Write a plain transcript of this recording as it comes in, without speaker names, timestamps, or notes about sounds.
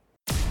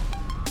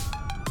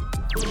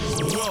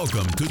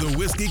Welcome to the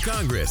Whiskey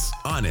Congress.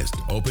 Honest,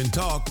 open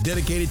talk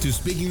dedicated to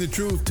speaking the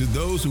truth to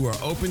those who are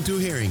open to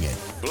hearing it.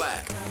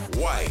 Black,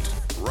 white,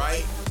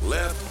 right,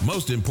 left.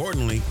 Most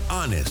importantly,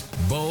 honest,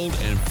 bold,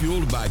 and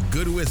fueled by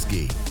good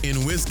whiskey.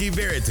 In Whiskey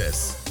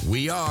Veritas,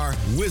 we are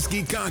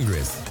Whiskey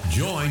Congress.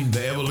 Join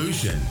the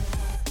evolution.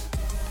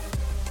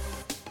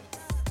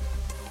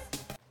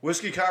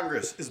 Whiskey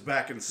Congress is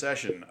back in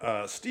session.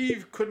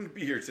 Steve couldn't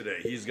be here today.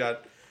 He's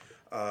got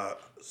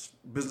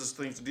business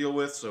things to deal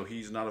with, so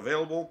he's not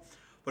available.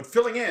 But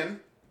filling in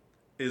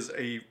is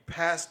a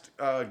past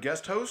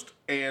guest host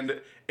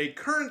and a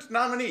current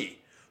nominee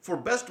for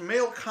Best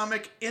Male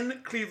Comic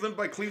in Cleveland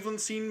by Cleveland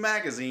Scene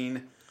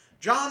Magazine,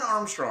 John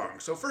Armstrong.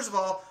 So first of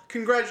all,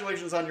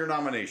 congratulations on your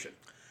nomination.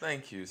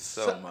 Thank you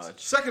so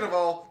much. Second of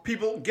all,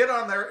 people, get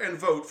on there and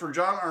vote for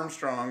John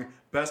Armstrong,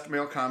 Best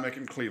Male Comic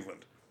in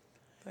Cleveland.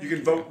 You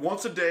can vote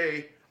once a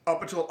day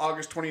up until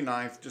August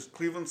 29th. Just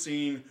Cleveland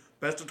Scene,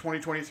 Best of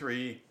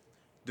 2023.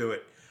 Do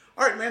it.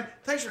 All right, man.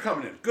 Thanks for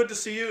coming in. Good to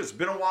see you. It's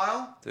been a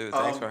while. Dude,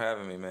 thanks for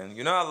having me, man.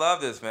 You know, I love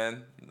this,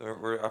 man.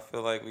 I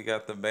feel like we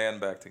got the band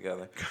back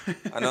together.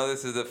 I know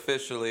this is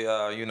officially,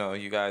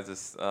 you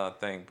guys'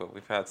 thing, but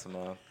we've had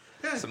some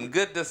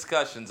good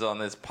discussions on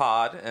this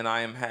pod, and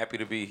I am happy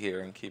to be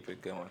here and keep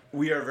it going.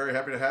 We are very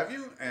happy to have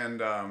you, and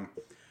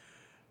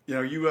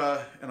you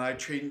and I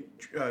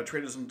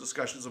traded some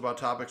discussions about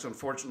topics.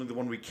 Unfortunately, the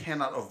one we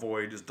cannot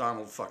avoid is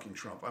Donald fucking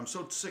Trump. I'm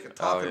so sick of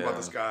talking about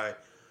this guy.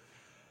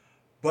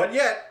 But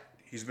yet,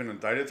 he's been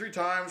indicted 3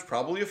 times,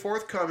 probably a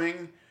 4th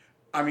coming.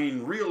 I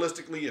mean,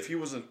 realistically, if he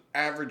was an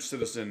average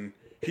citizen,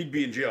 he'd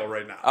be in jail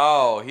right now.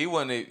 Oh, he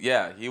wouldn't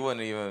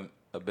even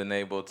have been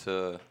able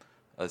to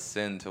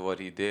ascend to what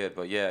he did.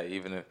 But yeah,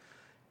 even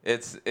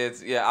if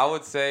I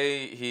would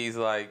say he's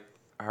like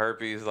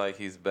herpes, like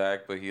he's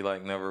back, but he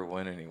like never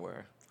went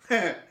anywhere.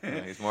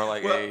 He's more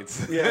like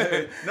AIDS.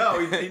 Yeah, no,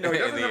 he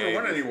doesn't never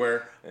went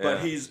anywhere. Yeah.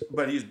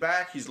 But he's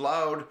back. He's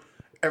loud.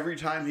 Every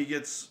time he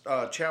gets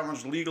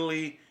challenged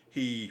legally,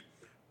 he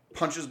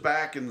punches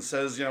back and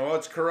says,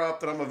 it's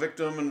corrupt and I'm a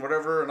victim and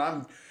whatever.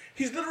 And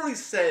he's literally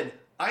said,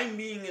 I'm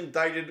being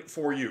indicted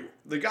for you.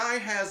 The guy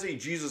has a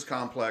Jesus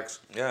complex.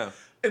 Yeah.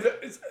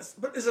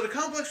 But is it a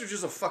complex or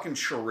just a fucking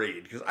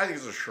charade? Because I think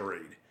it's a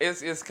charade.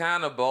 It's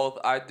kind of both.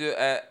 I do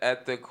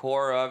at the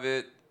core of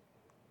it.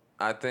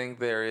 I think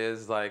there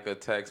is like a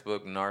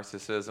textbook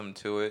narcissism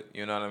to it.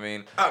 You know what I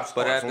mean?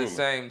 Absolutely. But at the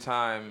same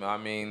time, I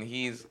mean,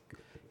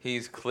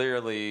 he's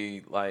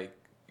clearly like,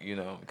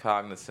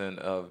 cognizant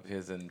of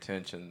his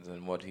intentions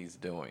and what he's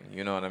doing.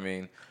 You know what I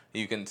mean?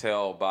 You can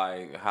tell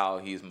by how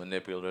he's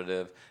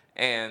manipulative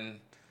and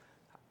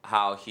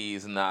how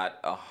he's not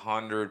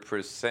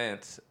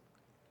 100%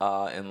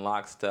 in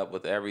lockstep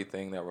with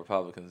everything that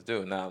Republicans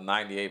do. Now,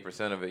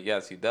 98% of it,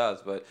 yes, he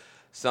does, but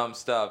some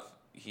stuff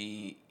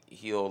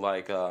he'll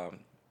like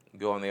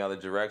go in the other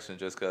direction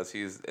just because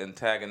he's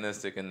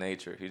antagonistic in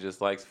nature. He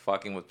just likes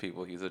fucking with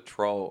people. He's a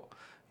troll.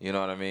 You know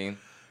what I mean?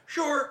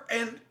 Sure,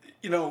 and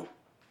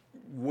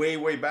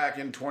way back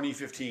in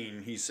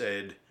 2015, he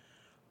said,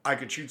 I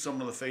could shoot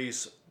someone in the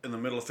face in the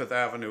middle of Fifth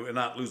Avenue and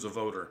not lose a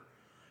voter.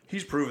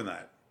 He's proven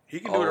that. He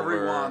can do whatever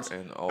he wants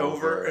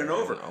over and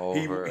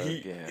over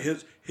again.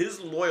 His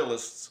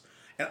loyalists,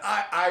 and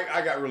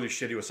I got really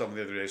shitty with someone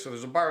the other day. So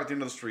there's a bar at the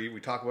end of the street.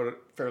 We talk about it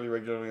fairly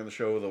regularly on the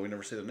show, though we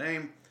never say the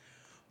name.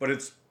 But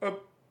it's a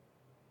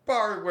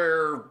bar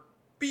where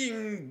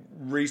being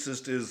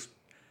racist is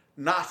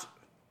not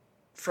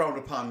frowned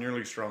upon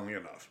nearly strongly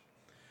enough.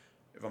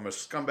 If I'm a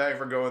scumbag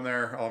for going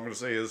there, all I'm going to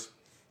say is,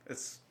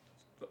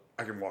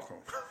 I can walk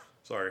home.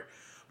 Sorry,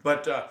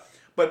 but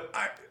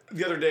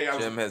the other day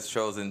Jim has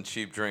chosen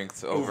cheap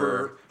drinks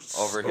over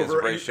his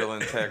racial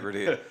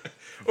integrity.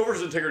 Over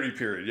his integrity,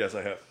 period. Yes,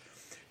 I have.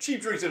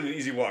 Cheap drinks and an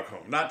easy walk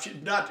home. Not.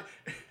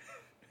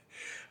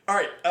 All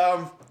right.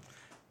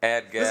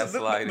 Add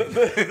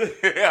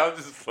gaslighting. Yeah, I'm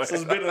just playing.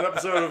 This has been an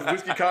episode of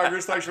Whiskey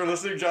Congress. Thanks for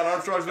listening. John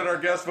Armstrong's been our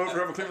guest. Vote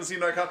for him at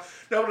ClevelandScene.com.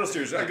 No,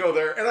 seriously. I go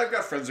there, and I've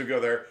got friends who go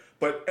there.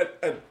 But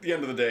at the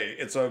end of the day,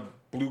 it's a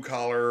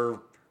blue-collar,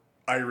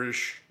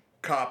 Irish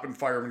cop and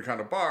fireman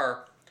kind of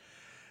bar.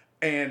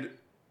 And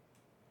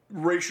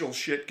racial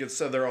shit gets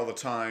said there all the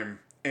time.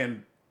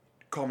 And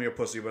call me a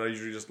pussy, but I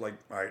usually just like,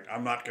 all right,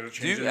 I'm not going to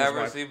change it. Do you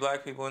ever see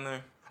black people in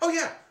there? Oh,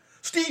 yeah.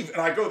 Steve,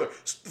 and I go there.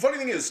 The funny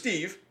thing is,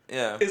 Steve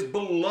is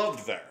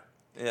beloved there.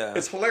 Yeah.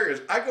 It's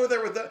hilarious. I go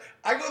there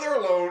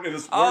alone, and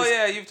it's Oh,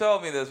 yeah, you've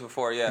told me this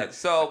before, yeah.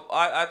 So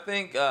I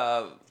think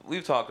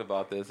we've talked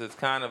about this. It's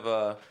kind of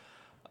a...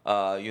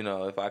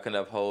 if I can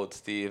uphold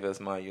Steve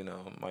as my,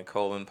 my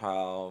Colin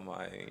Powell,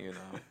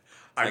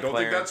 I don't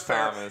think that's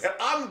fair.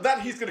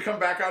 And he's going to come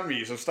back on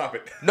me, so stop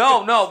it.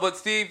 No, but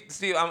Steve,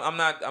 I'm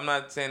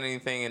not saying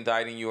anything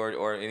indicting you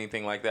or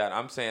anything like that.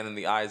 I'm saying in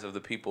the eyes of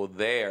the people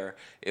there,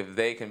 if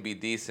they can be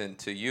decent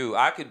to you,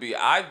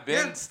 I've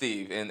been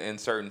Steve in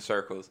certain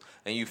circles,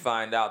 and you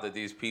find out that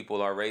these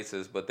people are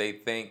racist, but they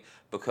think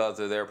because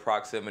of their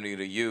proximity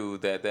to you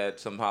that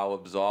somehow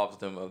absolves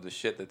them of the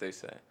shit that they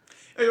say.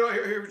 I hear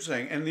what you're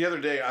saying. And the other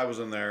day I was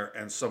in there,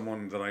 and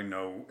someone that I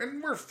know,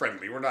 and we're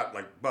friendly, we're not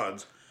like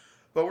buds,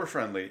 but we're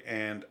friendly.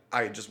 And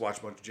I just watched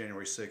a bunch of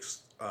January 6th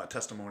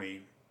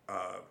testimony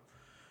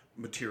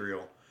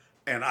material,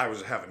 and I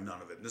was having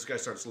none of it. And this guy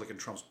starts licking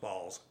Trump's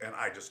balls, and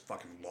I just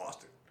fucking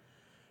lost it.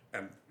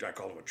 And I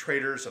called him a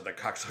traitor, said that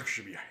cocksucker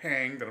should be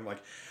hanged. And I'm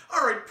like,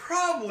 all right,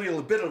 probably a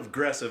bit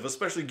aggressive,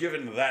 especially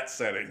given that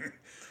setting.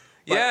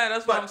 But, yeah,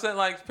 that's what I'm saying.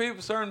 Like,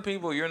 certain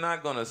people, you're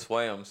not going to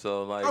sway them.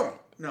 So, like,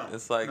 no,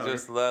 it's like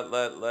just let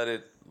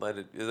it.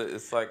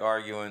 It's like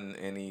arguing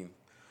any,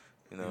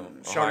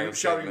 shouting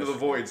to the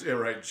voids. Yeah,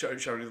 right.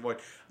 Shouting to the void.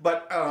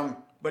 But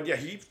yeah,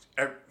 he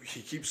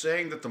keeps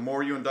saying that the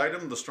more you indict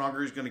him, the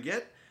stronger he's going to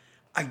get.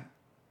 I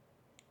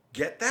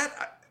get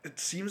that. It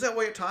seems that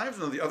way at times,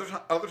 and the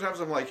other times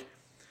I'm like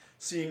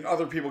seeing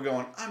other people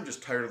going, I'm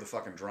just tired of the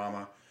fucking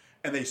drama,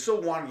 and they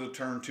still wanted to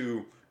turn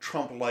to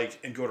Trump light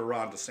and go to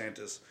Ron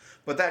DeSantis,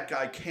 but that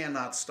guy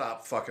cannot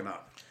stop fucking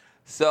up.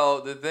 So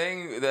the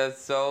thing that's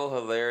so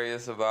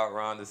hilarious about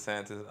Ron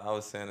DeSantis, I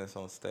was saying this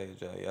on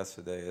stage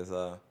yesterday, is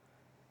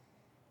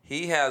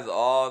he has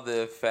all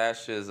the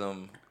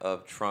fascism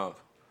of Trump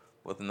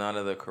with none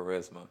of the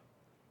charisma.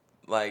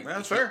 Like,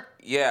 that's fair.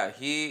 Yeah,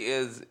 he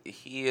is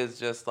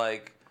just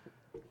like.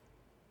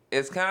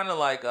 It's kind of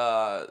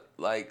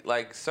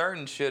like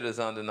certain shit is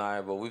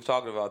undeniable. We've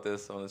talked about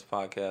this on this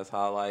podcast,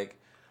 how like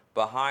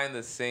behind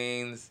the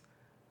scenes,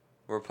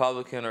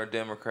 Republican or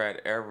Democrat,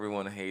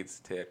 everyone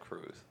hates Ted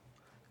Cruz.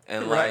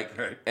 And like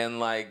right. and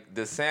like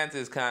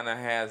DeSantis kind of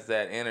has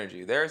that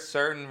energy. There are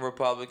certain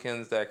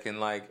Republicans that can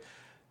all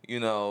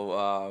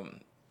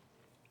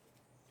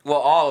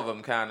of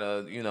them kind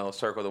of,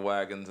 circle the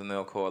wagons and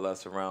they'll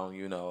coalesce around,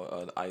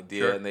 an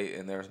idea, sure.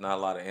 and there's not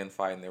a lot of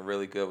infighting. They're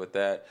really good with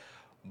that.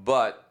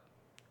 But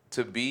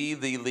to be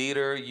the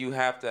leader, you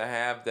have to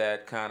have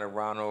that kind of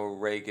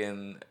Ronald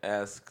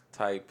Reagan-esque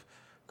type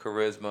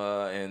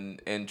charisma,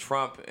 and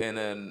Trump, in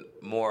a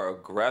more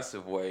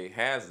aggressive way,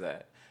 has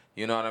that.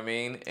 You know what I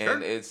mean? Sure.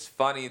 And it's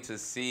funny to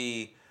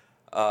see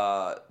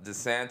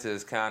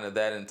DeSantis kind of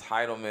that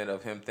entitlement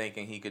of him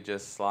thinking he could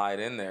just slide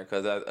in there.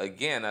 Because,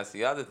 again, that's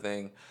the other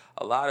thing.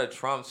 A lot of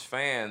Trump's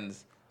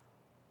fans...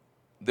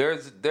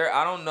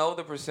 I don't know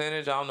the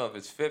percentage. I don't know if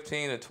it's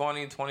 15 or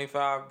 20,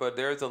 25, but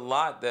there's a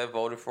lot that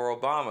voted for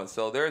Obama.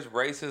 So there's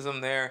racism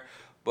there.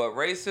 But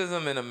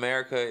racism in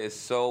America is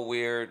so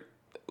weird,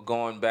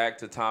 going back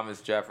to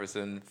Thomas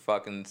Jefferson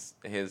fucking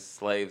his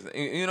slaves.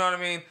 You know what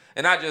I mean?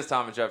 And not just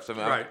Thomas Jefferson.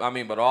 Right. I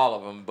mean, but all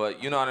of them.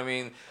 But you know what I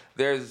mean?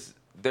 There's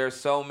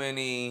so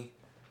many...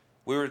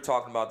 We were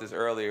talking about this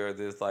earlier,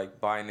 this like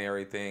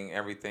binary thing.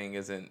 Everything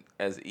isn't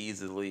as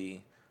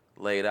easily...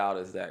 laid out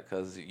as that,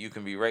 because you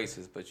can be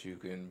racist, but you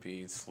can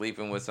be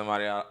sleeping with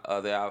somebody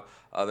of the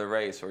other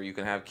race, or you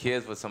can have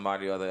kids with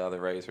somebody of the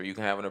other race, or you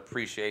can have an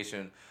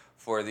appreciation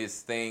for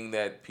this thing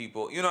that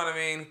people, you know what I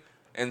mean?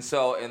 And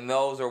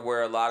those are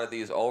where a lot of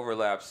these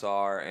overlaps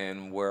are,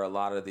 and where a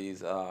lot of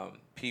these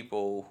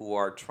people who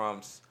are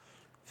Trump's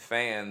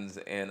fans,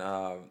 and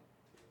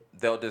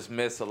they'll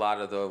dismiss a lot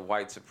of the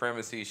white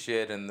supremacy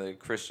shit and the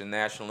Christian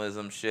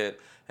nationalism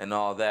shit and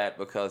all that,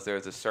 because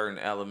there's a certain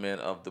element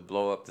of the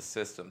blow up the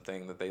system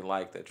thing that they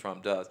like that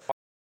Trump does.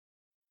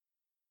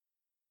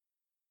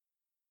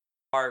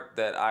 Part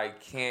that I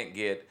can't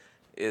get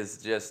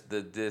is just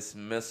the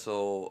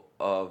dismissal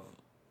of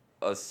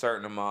a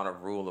certain amount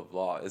of rule of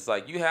law. It's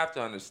like, you have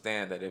to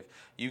understand that if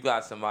you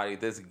got somebody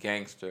this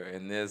gangster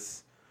and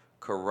this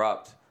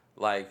corrupt,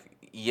 like,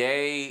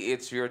 yay,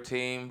 it's your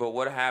team, but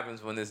what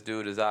happens when this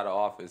dude is out of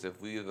office if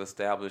we've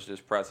established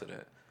this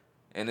precedent?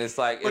 And it's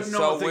like, but it's no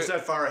so one thinks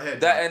weird. that far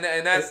ahead.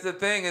 And that's the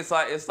thing. It's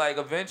like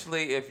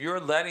eventually, if you're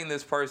letting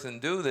this person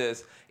do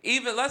this,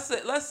 even let's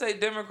say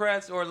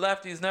Democrats or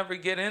lefties never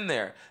get in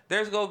there,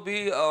 there's gonna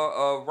be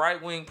a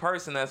right wing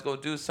person that's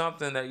gonna do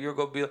something that you're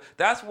gonna be.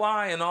 That's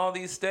why in all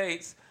these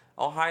states,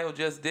 Ohio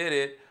just did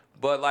it,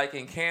 but like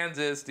in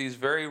Kansas, these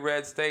very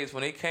red states,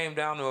 when it came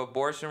down to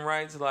abortion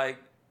rights, like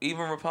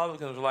even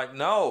Republicans were like,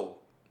 no.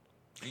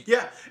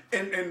 Yeah,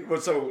 and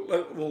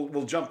so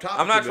we'll jump topics.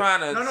 I'm not trying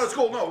to. No, it's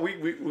cool. No,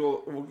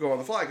 we'll go on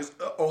the fly, because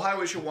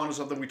Ohio Issue 1 is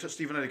something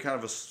Stephen had kind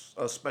of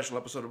a special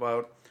episode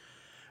about,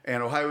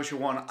 and Ohio Issue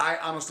 1, I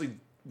honestly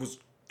was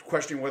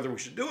questioning whether we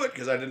should do it,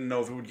 because I didn't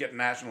know if it would get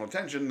national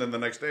attention. Then the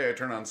next day I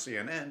turn on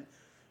CNN,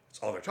 it's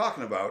all they're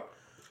talking about.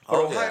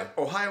 But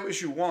Ohio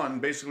Issue 1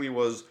 basically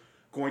was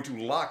going to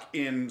lock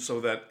in so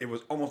that it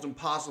was almost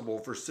impossible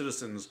for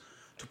citizens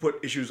to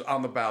put issues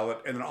on the ballot,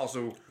 and then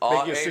also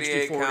all make it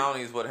 88 60-40.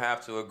 counties would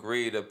have to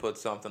agree to put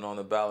something on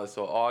the ballot.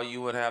 So all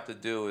you would have to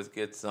do is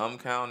get some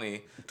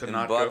county To and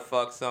not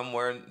buttfuck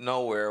somewhere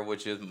nowhere,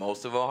 which is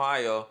most of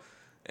Ohio,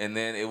 and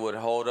then it would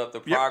hold up the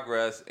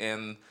progress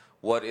in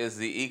what is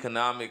the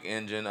economic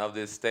engine of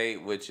this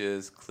state, which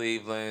is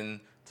Cleveland,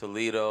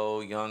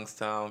 Toledo,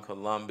 Youngstown,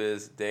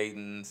 Columbus,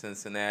 Dayton,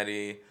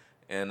 Cincinnati,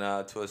 and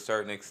to a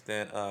certain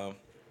extent,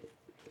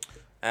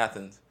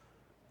 Athens.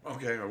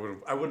 Okay,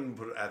 I wouldn't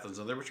put Athens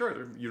in there, but sure,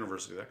 there's a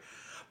university there.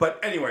 But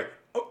anyway,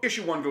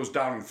 Issue 1 goes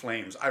down in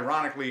flames.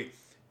 Ironically,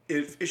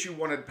 if Issue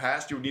 1 had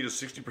passed, you would need a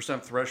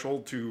 60%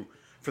 threshold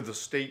for the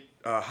state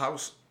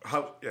house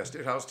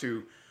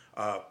to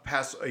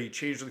pass a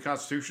change to the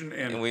Constitution,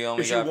 and we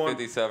only got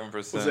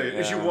 57%.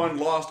 Issue 1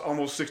 lost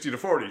almost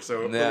 60-40.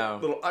 So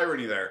little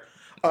irony there.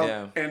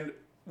 And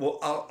well,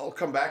 I'll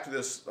come back to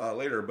this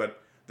later,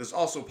 but this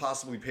also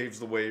possibly paves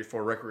the way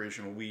for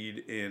recreational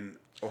weed in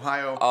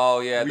Ohio. Oh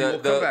yeah,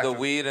 the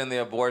weed and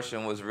the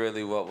abortion was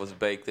really what was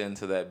baked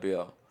into that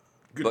bill.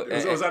 But,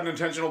 was that an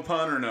intentional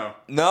pun or no?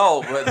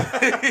 No,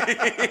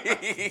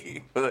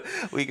 but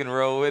we can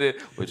roll with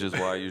it, which is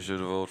why you should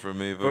vote for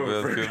me for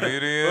best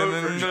comedian.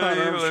 Vote for John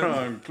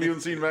Armstrong,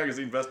 Cleveland Scene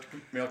Magazine, best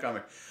male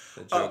comic.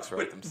 The jokes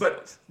write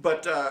themselves.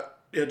 But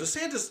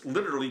DeSantis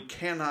literally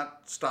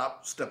cannot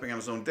stop stepping on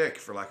his own dick,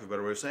 for lack of a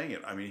better way of saying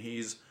it. I mean,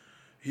 he's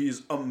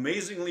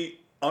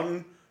amazingly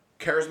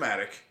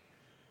uncharismatic,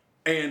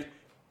 and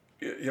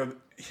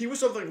he was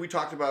something we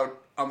talked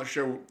about on the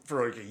show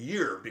for like a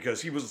year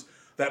because he was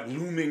that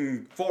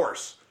looming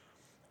force.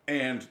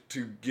 And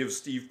to give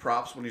Steve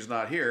props when he's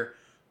not here,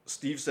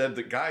 Steve said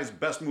the guy's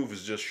best move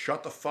is just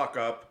shut the fuck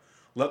up,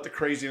 let the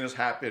craziness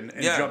happen,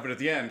 and jump in at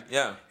the end.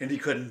 Yeah. And he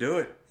couldn't do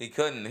it. He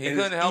couldn't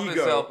help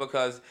himself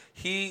because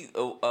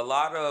a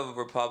lot of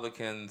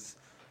Republicans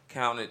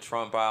counted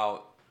Trump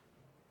out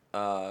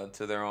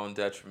to their own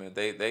detriment.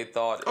 They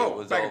thought it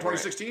was back over. in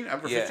 2016,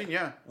 after 15,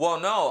 yeah. Well,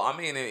 no, I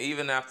mean,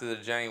 even after the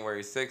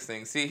January 6th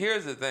thing. See,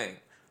 here's the thing.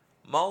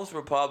 Most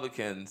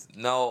Republicans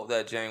know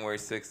that January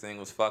 6th thing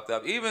was fucked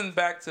up. Even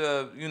back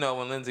to,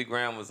 when Lindsey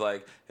Graham was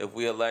like, if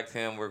we elect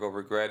him, we're going to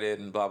regret it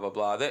and blah, blah,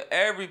 blah.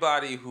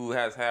 Everybody who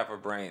has half a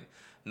brain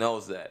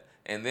knows that.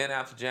 And then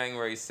after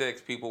January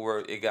 6th,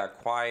 it got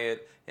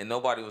quiet and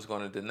nobody was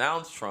going to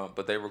denounce Trump,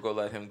 but they were going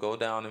to let him go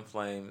down in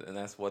flames, and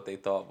that's what they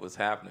thought was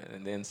happening.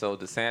 And then so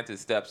DeSantis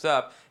steps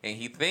up and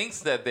he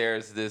thinks that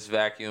there's this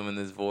vacuum and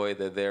this void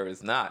that there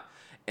is not.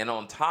 And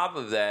on top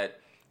of that,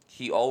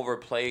 he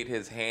overplayed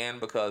his hand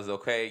because,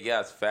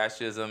 yes,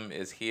 fascism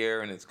is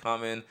here and it's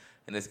coming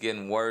and it's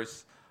getting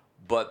worse.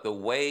 But the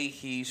way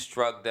he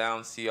struck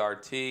down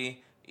CRT,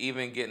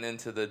 even getting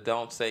into the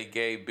Don't Say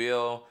Gay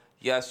bill,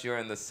 yes, you're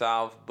in the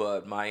South,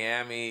 but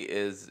Miami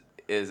is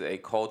a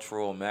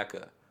cultural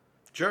mecca.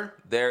 Sure.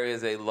 There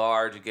is a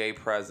large gay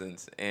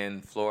presence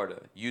in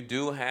Florida. You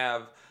do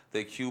have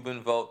the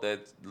Cuban vote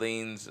that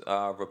leans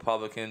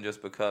Republican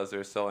just because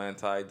they're so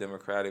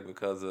anti-democratic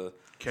because of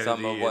Kennedy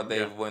some of what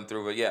they went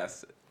through. But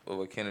yes,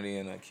 with Kennedy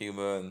and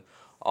Cuba and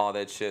all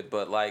that shit.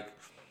 But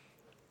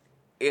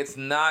it's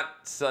not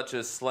such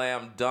a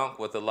slam dunk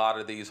with a lot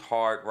of these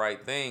hard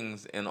right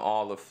things in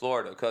all of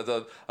Florida.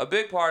 Because a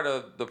big part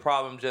of the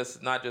problem,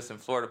 not just in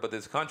Florida, but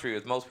this country,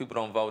 is most people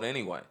don't vote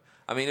anyway.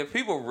 I mean, if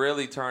people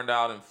really turned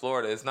out in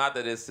Florida, it's not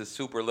that it's a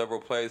super liberal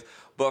place,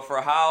 but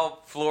for how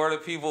Florida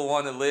people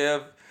want to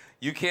live,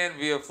 you can't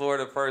be a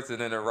Florida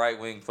person in a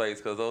right-wing place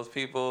because those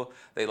people,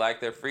 they like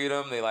their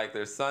freedom, they like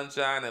their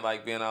sunshine, they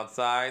like being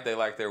outside, they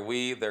like their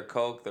weed, their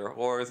coke, their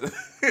whores.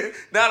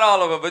 Not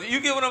all of them, but you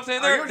get what I'm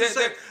saying?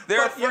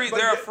 They're free.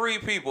 They're free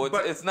people.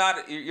 It's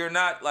not. You're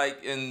not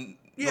like in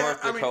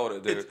North Dakota,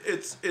 dude.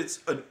 It's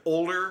an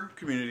older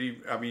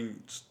community. I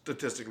mean,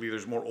 statistically,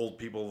 there's more old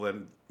people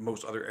than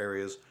most other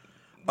areas.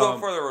 But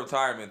for the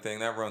retirement thing,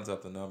 that runs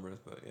up the numbers,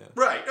 but yeah.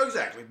 Right,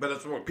 exactly. But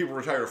that's what people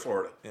retire to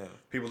Florida. Yeah.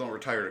 People don't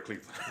retire to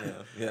Cleveland.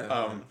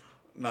 Yeah.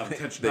 Not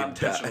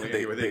intentionally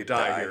anyway. They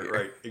die here.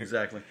 Right,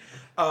 exactly.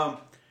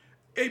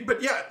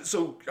 But yeah,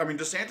 so, I mean,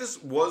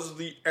 DeSantis was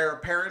the heir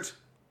apparent.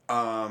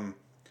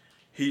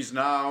 He's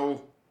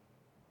now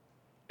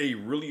a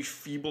really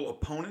feeble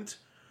opponent.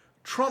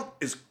 Trump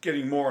is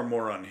getting more and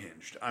more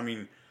unhinged. I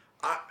mean,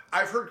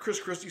 I've heard Chris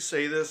Christie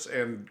say this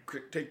and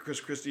take Chris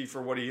Christie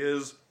for what he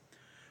is.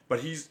 But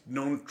he's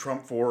known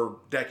Trump for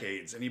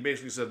decades, and he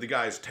basically said the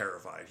guy's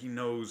terrified. He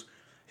knows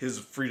his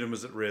freedom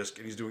is at risk,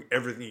 and he's doing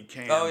everything he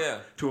can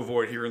to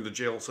avoid hearing the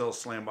jail cell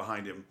slam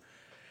behind him.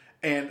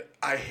 And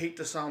I hate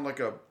to sound like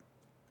a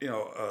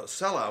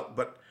sellout,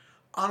 but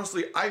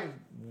honestly, I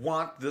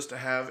want this to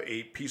have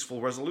a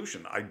peaceful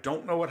resolution. I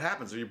don't know what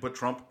happens if you put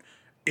Trump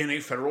in a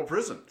federal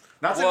prison.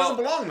 Not saying he doesn't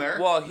belong there.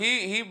 Well,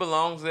 he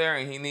belongs there,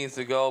 and he needs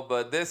to go.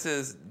 But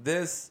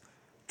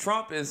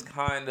Trump is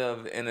kind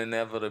of an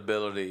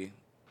inevitability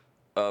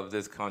of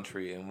this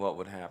country and what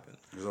would happen.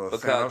 Is that a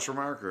Thanos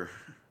remark? Or?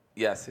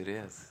 Yes, it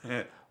is.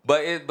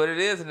 But it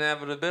is an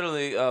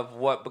inevitability of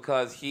what,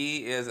 because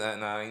he is,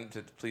 and I need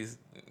to, please,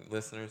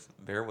 listeners,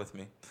 bear with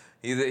me.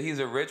 He's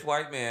a rich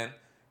white man.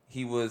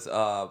 He was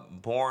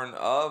born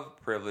of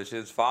privilege.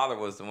 His father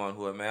was the one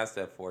who amassed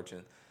that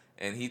fortune.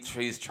 And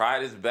he's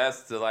tried his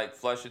best to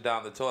flush it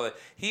down the toilet.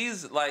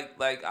 He's like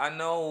I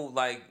know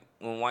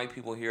when white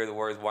people hear the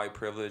words white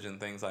privilege and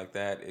things like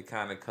that, it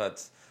kind of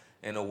cuts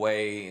in a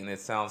way, and it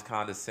sounds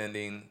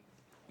condescending,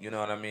 you know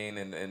what I mean?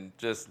 And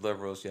just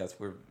liberals, yes,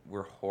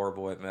 we're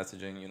horrible at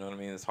messaging, you know what I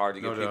mean? It's hard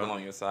to get people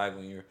on your side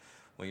when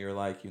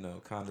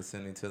you're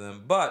condescending to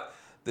them. But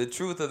the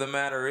truth of the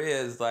matter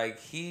is,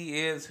 he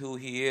is who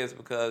he is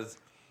because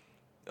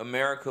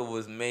America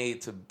was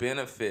made to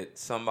benefit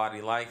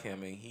somebody like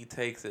him, and he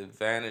takes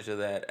advantage of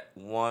that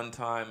one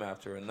time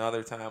after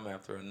another time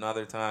after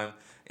another time.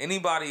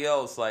 Anybody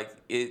else,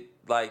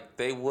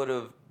 they would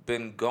have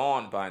been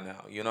gone by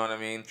now. You know what I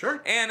mean?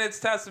 Sure. And it's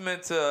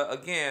testament to,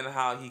 again,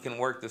 how he can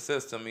work the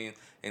system.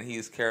 And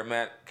he's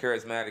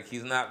charismatic.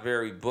 He's not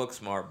very book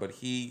smart, but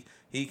he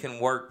can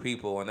work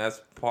people, and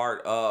that's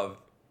part of,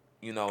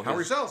 how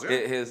he sells,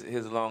 yeah.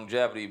 his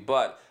longevity.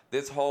 But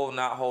this whole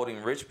not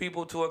holding rich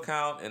people to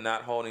account and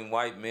not holding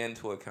white men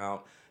to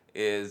account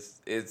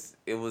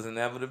it was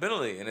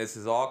inevitability, and this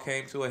has all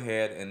came to a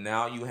head. And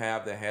now you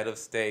have the head of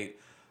state,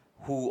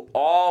 who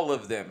all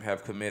of them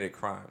have committed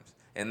crimes,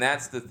 and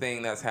that's the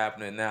thing that's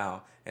happening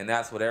now, and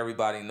that's what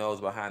everybody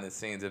knows behind the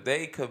scenes. If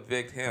they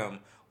convict him,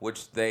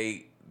 which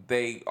they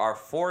are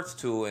forced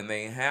to and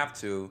they have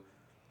to,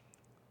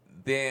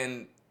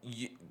 then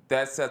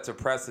that sets a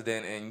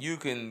precedent, and you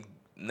can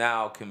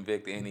now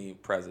convict any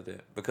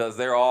president because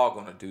they're all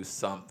going to do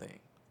something.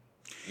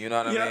 You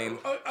know what I mean?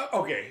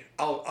 Okay,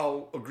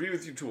 I'll agree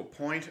with you to a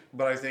point,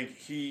 but I think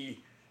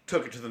he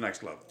took it to the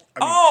next level.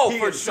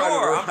 For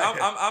sure.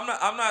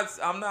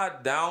 I'm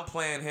not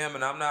downplaying him,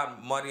 and I'm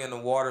not muddying the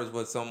waters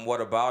with some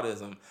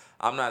whataboutism.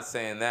 I'm not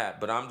saying that,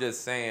 but I'm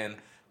just saying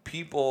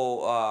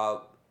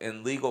people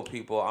and legal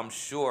people, I'm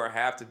sure,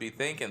 have to be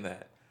thinking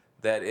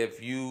that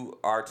if you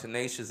are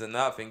tenacious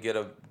enough and get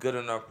a good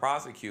enough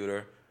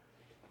prosecutor,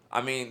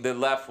 the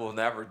left will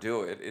never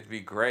do it. It'd be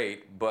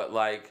great, but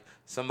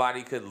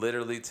somebody could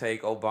literally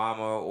take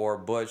Obama or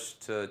Bush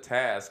to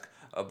task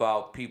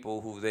about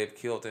people who they've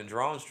killed in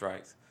drone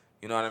strikes.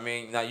 You know what I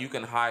mean? Now, you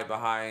can hide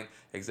behind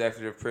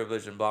executive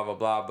privilege and blah, blah,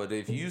 blah, but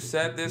if you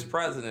set this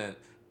precedent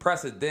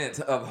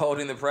of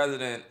holding the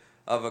president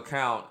of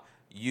account,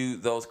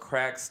 those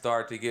cracks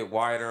start to get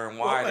wider and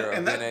wider.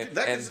 And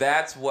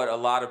that's what a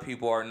lot of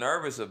people are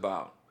nervous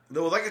about.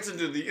 Well, that gets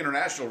into the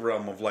international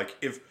realm of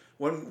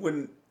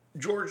when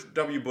George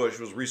W. Bush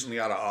was recently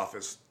out of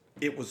office,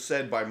 it was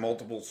said by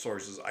multiple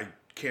sources, I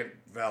can't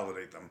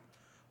validate them,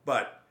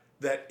 but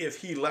that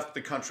if he left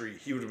the country,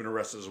 he would have been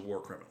arrested as a war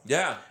criminal.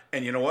 Yeah.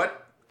 And you know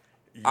what?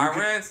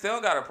 Iran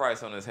still got a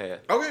price on his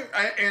head. Okay,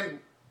 and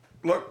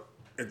look,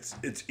 it's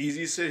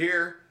easy to sit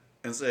here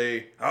and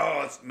say,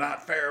 oh, it's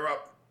not fair.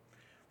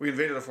 We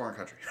invaded a foreign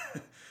country,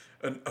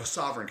 a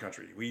sovereign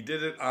country. We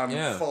did it on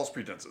false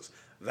pretenses.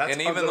 That's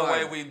and even the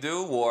way we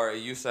do war,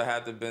 it used to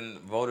have to been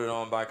voted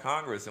on by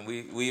Congress, and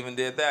we even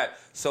did that.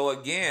 So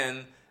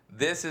again,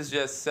 this is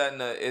just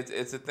setting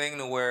it's a thing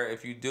to where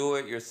if you do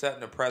it, you're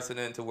setting a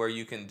precedent to where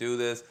you can do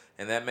this,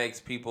 and that makes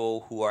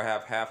people who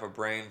have half a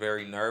brain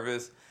very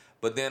nervous.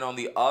 But then on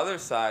the other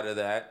side of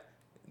that,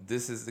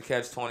 this is the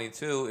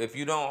catch-22. If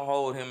you don't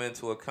hold him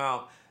into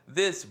account,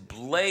 this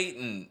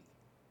blatant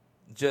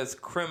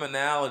just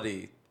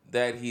criminality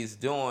that he's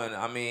doing,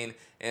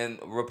 and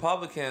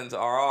Republicans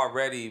are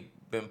already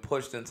been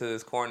pushed into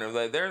this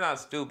corner. They're not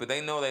stupid.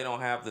 They know they don't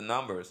have the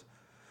numbers.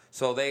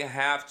 So they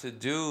have to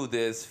do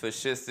this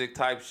fascistic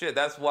type shit.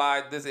 That's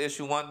why this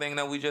issue one thing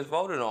that we just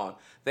voted on.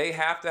 They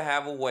have to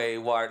have a way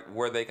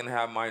where they can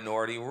have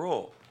minority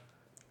rule.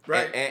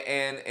 Right.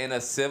 And in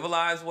a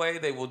civilized way,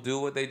 they will do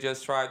what they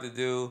just tried to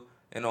do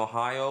in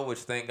Ohio, which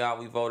thank God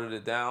we voted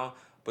it down.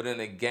 But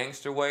in a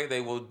gangster way, they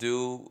will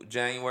do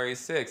January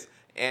 6th.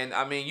 And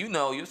you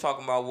was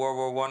talking about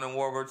World War I and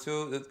World War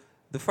II.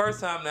 The first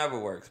time never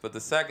works, but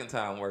the second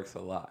time works a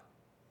lot.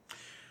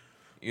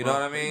 You know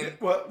what I mean?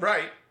 Well,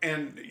 right.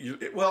 And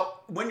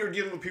when you're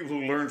dealing with people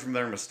who learn from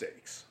their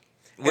mistakes.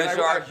 Which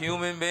are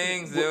human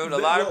beings, dude. A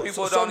lot of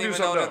people don't even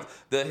know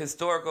the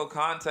historical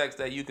context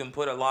that you can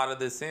put a lot of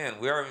this in.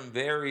 We are in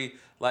very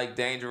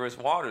dangerous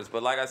waters.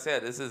 But like I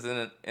said, this is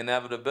an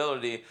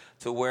inevitability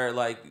to where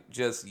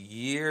just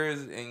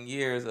years and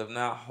years of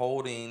not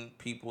holding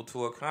people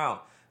to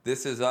account.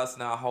 This is us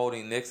not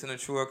holding Nixon to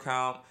true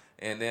account,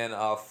 and then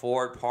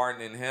Ford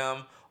pardoning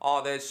him.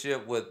 All that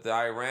shit with the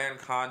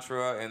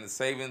Iran-Contra and the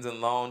savings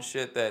and loan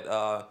shit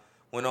that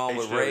went on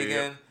with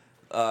Reagan.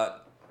 No,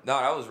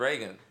 that was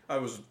Reagan. I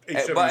was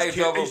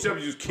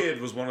HW's kid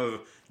was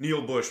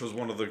Neil Bush was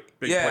one of the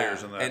big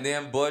players in that. And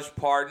then Bush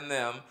pardoned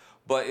them.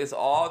 But it's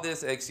all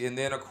this, and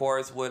then of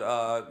course with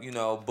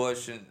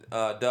Bush and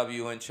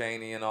W and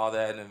Cheney and all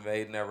that, and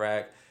invading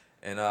Iraq,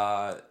 and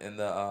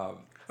the.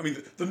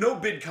 The no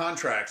bid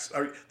contracts.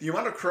 The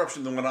amount of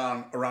corruption that went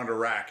on around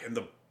Iraq, and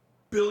the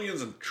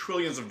billions and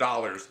trillions of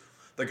dollars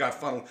that got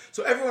funneled.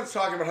 So everyone's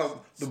talking about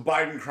how the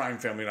Biden crime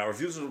family now. If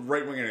this is a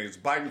right wing entity, it's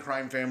Biden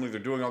crime family. They're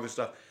doing all this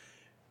stuff.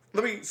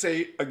 Let me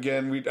say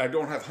again, I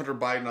don't have Hunter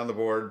Biden on the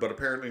board, but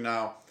apparently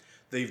now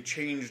they've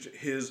changed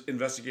his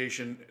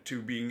investigation to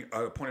being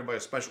appointed by a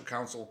special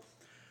counsel.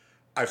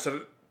 I've said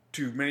it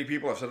to many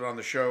people. I've said it on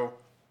the show.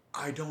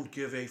 I don't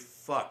give a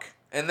fuck.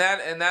 And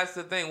that's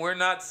the thing. We're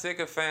not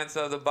sycophants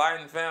of the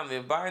Biden family.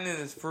 If Biden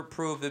is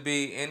proved to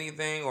be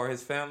anything, or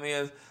his family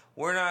is,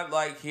 we're not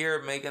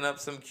here making up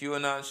some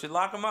QAnon shit.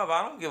 Lock him up.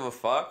 I don't give a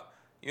fuck.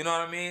 You know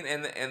what I mean?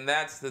 And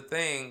that's the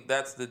thing.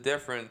 That's the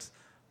difference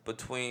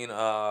between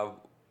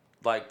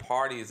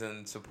parties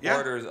and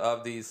supporters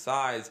of these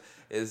sides,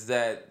 is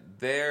that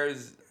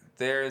there's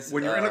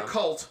when you're in a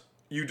cult,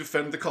 you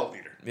defend the cult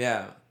leader.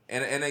 Yeah.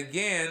 And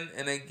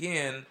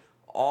again,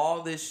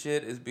 all this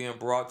shit is being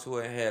brought to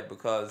a head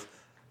because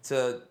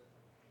to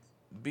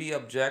be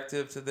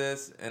objective to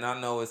this, and I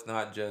know it's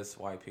not just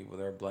white people.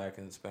 There are black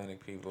and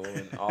Hispanic people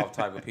and all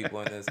type of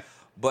people in this.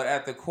 But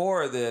at the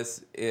core of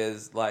this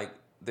is like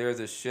there's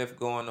a shift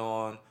going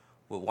on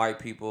with white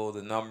people.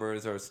 The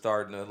numbers are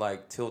starting to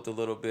like tilt a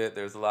little bit.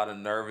 There's a lot of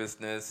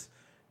nervousness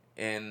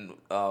in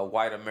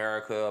white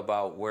America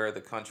about where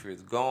the country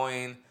is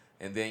going.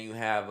 And then you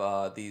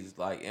have these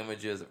like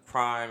images of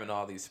crime and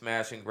all these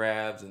smash and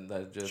grabs and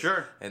just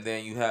Sure. And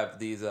then you have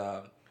these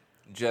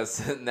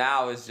just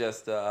now it's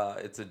just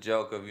it's a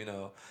joke of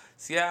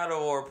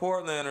Seattle or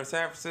Portland or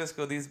San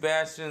Francisco, these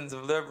bastions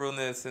of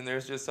liberalness, and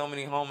there's just so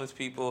many homeless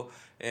people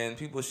and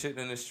people shitting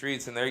in the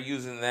streets, and they're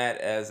using that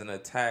as an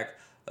attack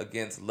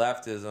against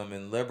leftism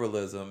and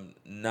liberalism,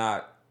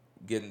 not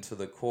getting to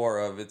the core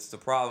of it's the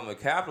problem of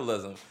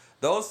capitalism.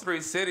 Those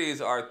three cities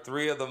are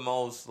three of the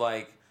most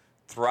like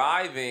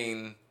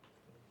thriving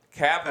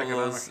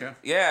capitalist,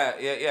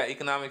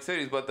 economic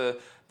cities. But the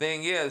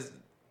thing is,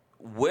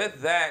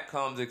 with that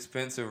comes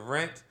expensive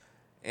rent,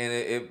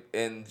 and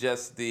and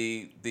just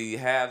the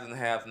haves and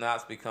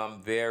have-nots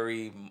become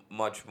very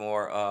much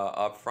more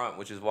upfront,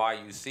 which is why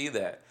you see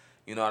that.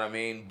 You know what I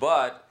mean?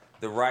 But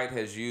the right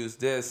has used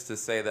this to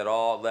say that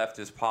all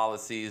leftist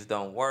policies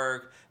don't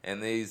work,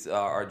 and these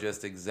are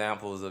just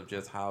examples of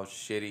just how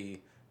shitty,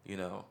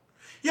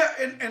 Yeah,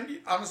 and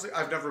honestly,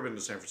 I've never been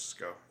to San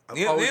Francisco.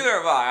 Neither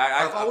have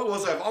I.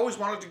 I've always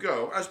wanted to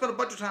go. I spent a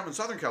bunch of time in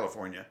Southern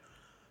California,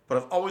 but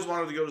I've always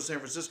wanted to go to San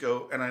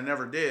Francisco, and I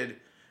never did.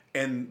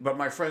 But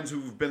my friends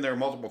who've been there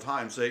multiple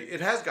times say it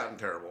has gotten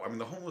terrible. I mean,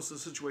 the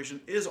homelessness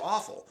situation is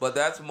awful. But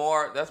that's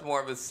more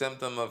of a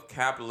symptom of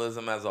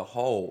capitalism as a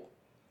whole.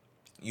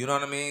 You know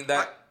what I mean?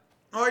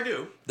 I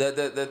do.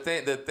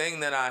 The thing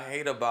that I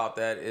hate about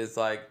that is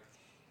like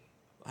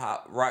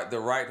how the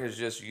right has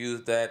just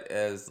used that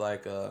as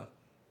like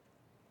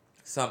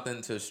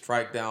something to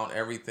strike down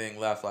everything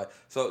left. Like,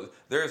 so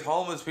there's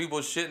homeless people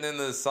shitting in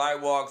the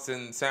sidewalks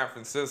in San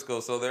Francisco,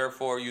 so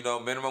therefore,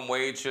 minimum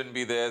wage shouldn't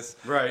be this,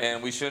 right?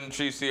 And we shouldn't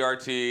treat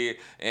CRT,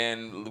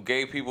 and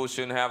gay people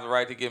shouldn't have the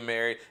right to get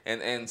married,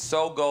 and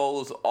so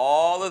goes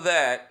all of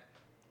that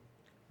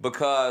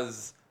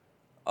because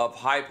of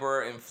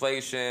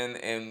hyperinflation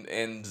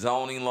and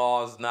zoning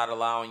laws not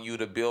allowing you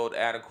to build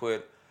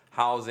adequate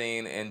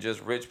housing, and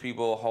just rich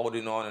people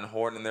holding on and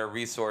hoarding their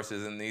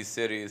resources in these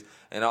cities.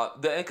 And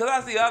because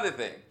that's the other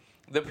thing.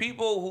 The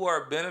people who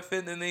are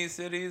benefiting in these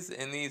cities,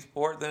 in these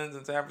Portlands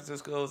and San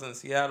Franciscos and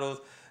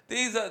Seattles,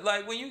 these are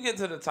like when you get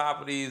to the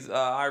top of these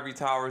ivory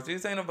towers,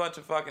 these ain't a bunch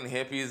of fucking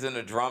hippies in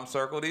a drum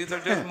circle. These are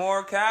just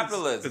more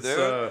capitalists,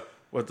 dude.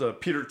 What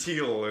Peter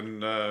Thiel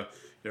and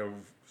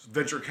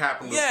venture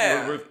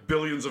capitalists with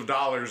billions of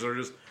dollars are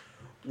just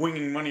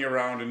winging money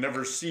around and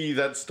never see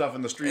that stuff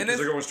in the street because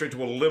they're going straight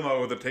to a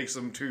limo that takes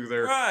them to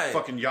their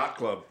fucking yacht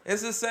club.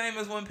 It's the same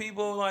as when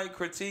people like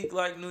critique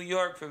like New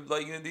York for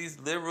like these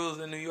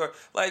liberals in New York.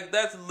 Like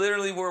that's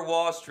literally where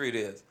Wall Street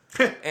is.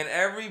 And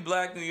every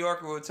black New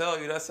Yorker will tell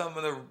you that's one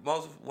of the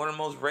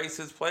most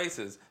racist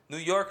places. New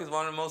York is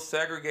one of the most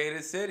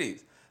segregated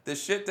cities. The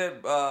shit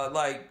that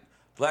like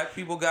black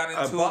people got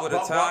into with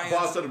Italians.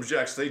 Boston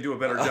objects. They do a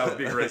better job of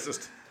being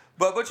racist.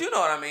 But you know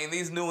what I mean.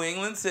 These New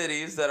England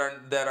cities that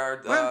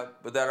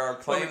are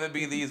claiming to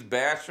be these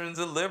bastions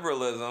of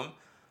liberalism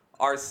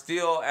are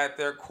still at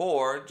their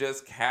core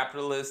just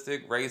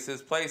capitalistic,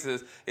 racist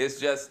places.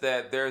 It's just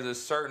that there's a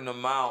certain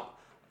amount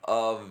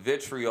of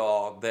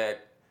vitriol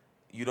that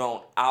you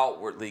don't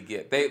outwardly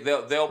get.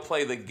 They'll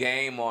play the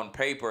game on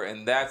paper,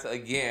 and that's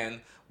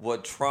again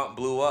what Trump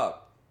blew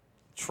up.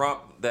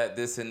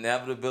 This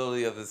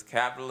inevitability of this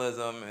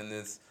capitalism and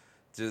this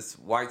just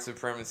white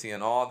supremacy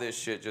and all this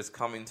shit just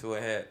coming to a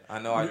head. I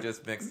know I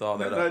just mixed all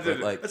that up.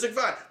 It's like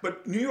fine.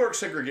 But New York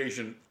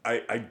segregation,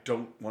 I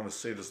don't want to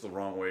say this the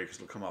wrong way because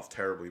it'll come off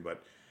terribly,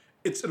 but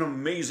it's an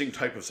amazing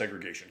type of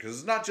segregation because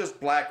it's not just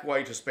black,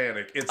 white,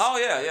 Hispanic. It's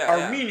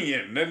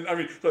Armenian. And I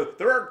mean,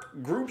 there are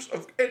groups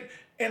of...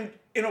 And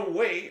in a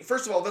way,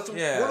 first of all, that's one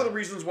of the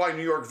reasons why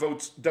New York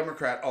votes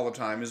Democrat all the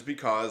time is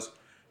because,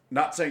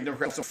 not saying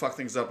Democrats don't fuck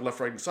things up left,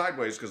 right, and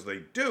sideways, because they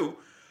do,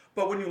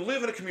 but when you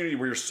live in a community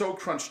where you're so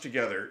crunched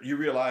together, you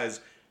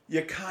realize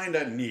you kind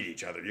of need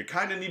each other. You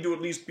kind of need to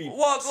at least be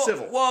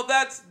civil. Well,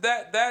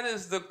 that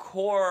is the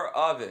core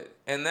of it,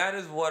 and that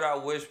is what I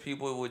wish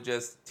people would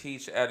just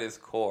teach at its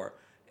core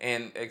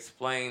and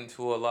explain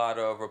to a lot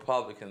of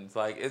Republicans.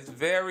 Like, it's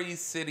very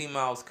city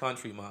mouse,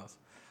 country mouse.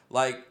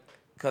 Like,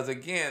 because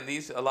again,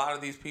 a lot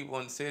of these people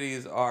in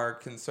cities are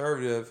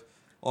conservative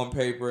on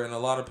paper, and a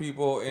lot of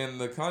people in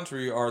the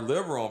country are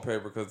liberal on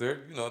paper because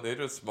they're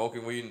just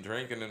smoking weed and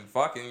drinking and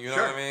fucking. You know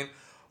what I mean?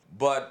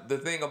 But the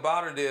thing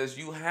about it is,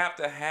 you have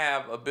to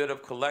have a bit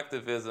of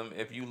collectivism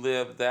if you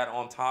live that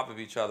on top of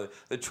each other.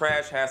 The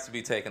trash has to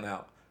be taken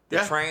out. The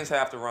trains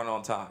have to run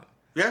on time.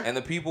 Yeah. And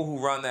the people who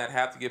run that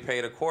have to get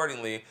paid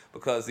accordingly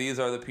because these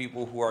are the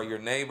people who are your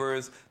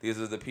neighbors. These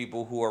are the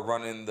people who are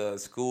running the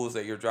schools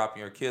that you're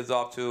dropping your kids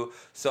off to.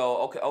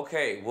 So,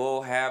 okay,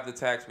 we'll have the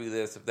tax be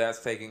this if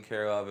that's taken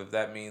care of, if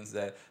that means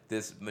that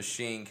this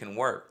machine can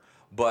work.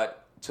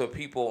 But to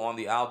people on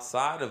the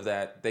outside of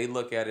that, they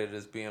look at it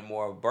as being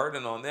more of a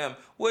burden on them,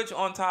 which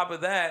on top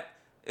of that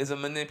is a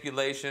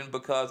manipulation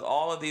because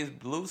all of these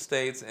blue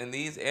states in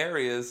these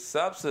areas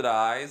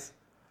subsidize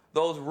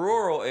those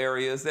rural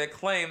areas that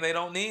claim they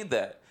don't need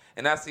that.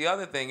 And that's the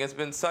other thing. It's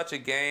been such a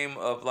game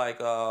of like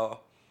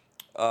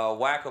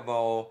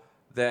whack-a-mole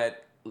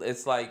that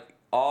it's like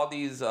all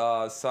these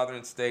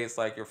southern states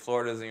like your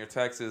Floridas and your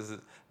Texas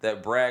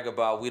that brag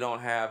about we don't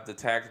have the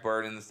tax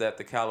burdens that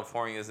the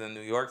Californias and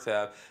New Yorks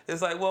have.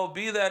 It's like, well,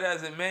 be that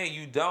as it may,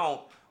 you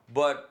don't,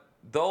 but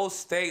those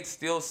states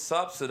still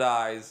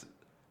subsidize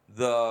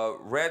the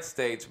red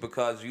states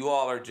because you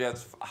all are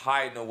just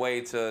hiding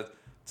away to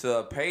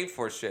pay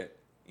for shit.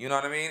 You know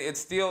what I mean? It's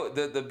still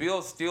the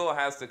bill still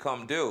has to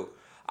come due.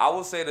 I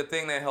will say the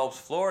thing that helps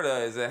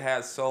Florida is it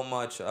has so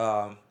much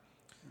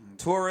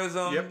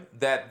tourism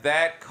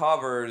that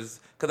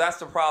covers, because that's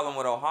the problem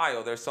with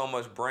Ohio. There's so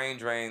much brain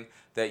drain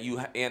that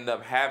you end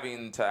up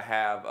having to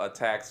have a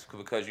tax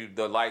because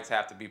the lights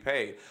have to be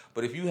paid.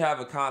 But if you have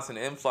a constant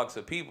influx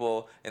of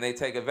people and they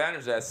take advantage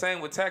of that,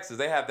 same with Texas,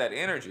 they have that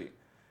energy.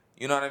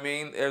 You know what I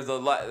mean? There's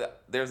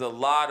a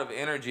lot of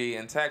energy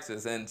in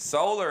Texas, and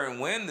solar and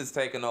wind is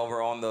taking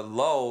over on the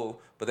low,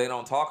 but they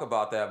don't talk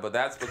about that. But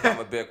that's become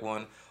a big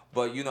one.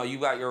 But you know, you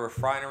got your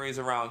refineries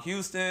around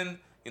Houston.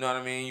 You know what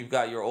I mean? You've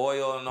got your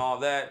oil and all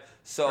that.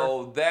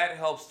 So that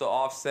helps to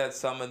offset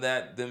some of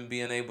that, them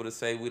being able to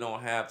say we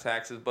don't have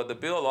taxes. But the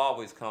bill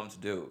always comes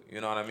due.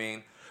 You know what I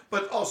mean?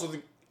 But also,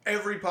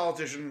 every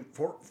politician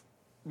for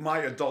my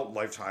adult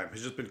lifetime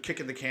has just been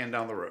kicking the can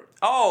down the road.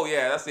 Oh,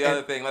 yeah, that's the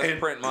other thing. Let's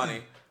print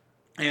money.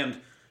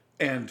 And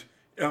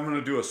I'm going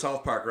to do a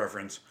South Park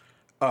reference.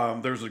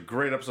 There's a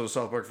great episode of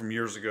South Park from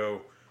years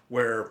ago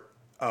where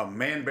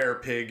Man Bear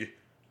Pig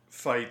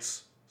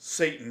fights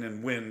Satan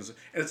and wins.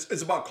 And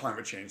it's about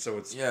climate change. So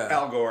it's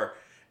Al Gore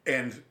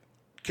and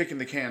kicking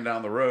the can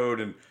down the road.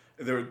 And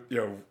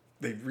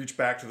they reach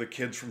back to the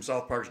kids from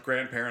South Park's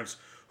grandparents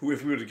who,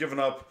 if we would have given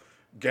up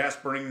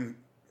gas-burning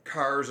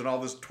cars and all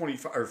this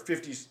 25 or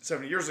 50,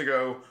 70 years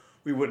ago,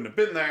 we wouldn't have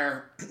been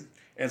there.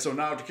 And so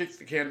now to kick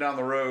the can down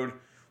the road,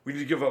 we need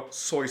to give up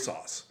soy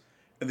sauce.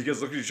 And the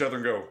kids look at each other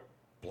and go,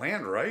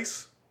 bland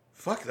rice?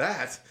 Fuck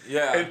that.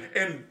 Yeah.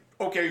 And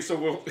okay,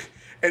 so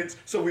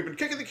we've been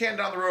kicking the can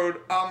down the road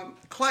on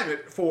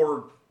climate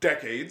for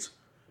decades.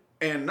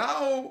 And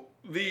now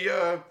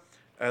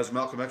as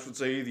Malcolm X would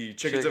say, the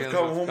chickens have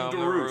come home to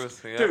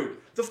roost. Yeah. Dude,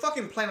 the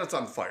fucking planet's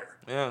on fire.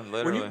 Yeah,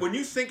 literally. When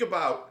you think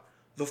about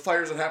the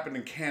fires that happened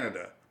in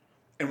Canada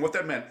and what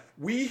that meant,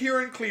 we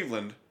here in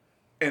Cleveland,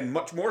 and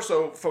much more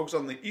so folks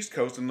on the East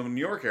Coast in the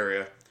New York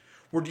area,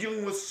 we're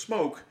dealing with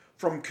smoke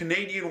from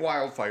Canadian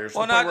wildfires.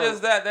 Well, not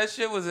just that. That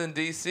shit was in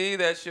D.C.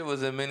 That shit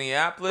was in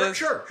Minneapolis. Right,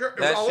 sure.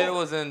 That shit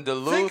was in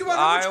Duluth,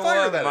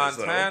 Iowa,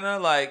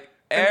 Montana,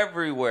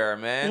 everywhere,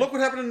 man. Look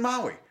what happened in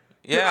Maui.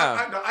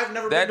 Yeah. I've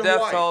never been to Hawaii. That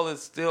death toll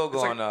is still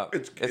going up.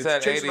 It's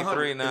at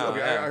 83 now. Okay,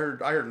 yeah.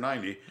 I heard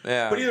 90.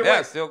 Yeah. But either way,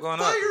 it's still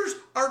going up. Fires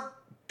are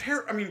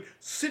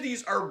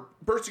cities are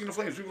bursting into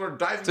flames. People are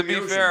diving into the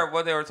ocean. To be fair,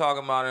 what they were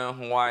talking about in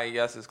Hawaii,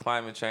 yes, is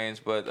climate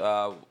change,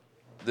 but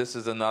this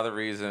is another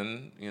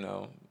reason,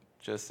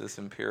 just this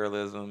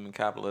imperialism and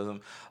capitalism.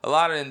 A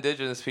lot of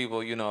indigenous people,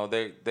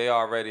 they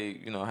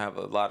already, have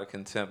a lot of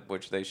contempt,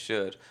 which they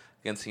should,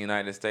 against the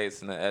United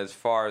States. And as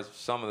far as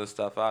some of the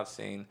stuff I've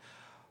seen,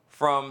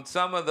 from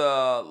some of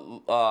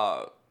the,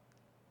 I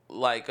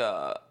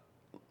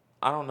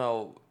don't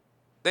know,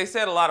 they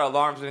said a lot of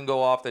alarms didn't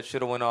go off that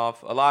should have went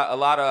off. A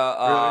lot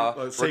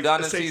of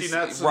redundancies,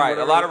 right?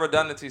 A lot of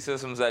redundancy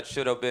systems that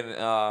should have been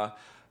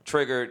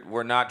triggered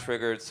were not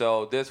triggered.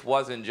 So this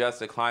wasn't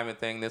just a climate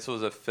thing. This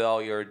was a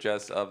failure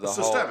just of the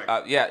systemic.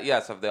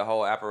 of the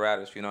whole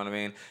apparatus. You know what I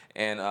mean?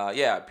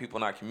 And people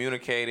not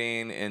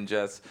communicating and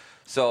just.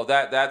 So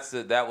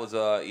that was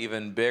a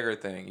even bigger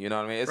thing. You know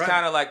what I mean? It's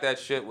kind of like that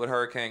shit with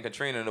Hurricane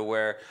Katrina, to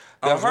where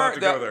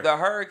the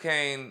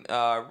hurricane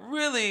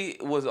really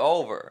was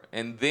over,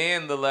 and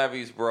then the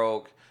levees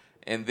broke,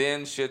 and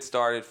then shit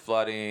started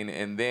flooding,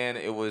 and then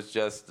it was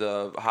just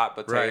a hot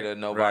potato.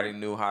 Nobody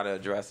knew how to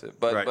address it.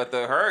 But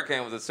the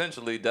hurricane was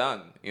essentially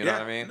done. You know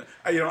what I mean?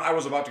 I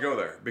was about to go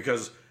there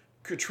because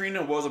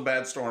Katrina was a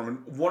bad storm,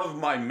 and one of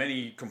my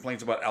many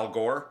complaints about Al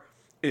Gore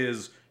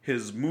is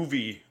his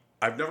movie.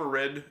 I've never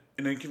read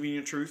An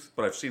Inconvenient Truth,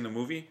 but I've seen the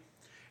movie.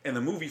 And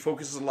the movie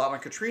focuses a lot on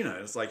Katrina.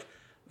 It's like,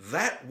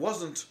 that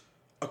wasn't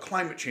a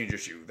climate change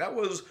issue. That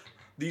was,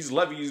 these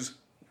levees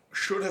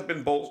should have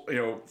been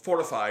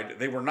fortified.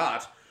 They were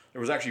not.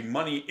 There was actually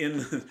money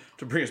in,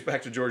 to bring us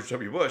back to George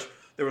W. Bush,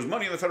 there was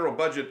money in the federal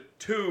budget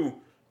to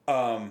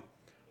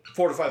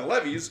fortify the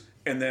levees,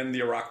 and then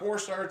the Iraq War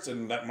starts,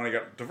 and that money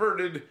got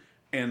diverted,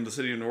 and the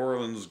city of New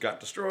Orleans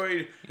got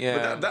destroyed.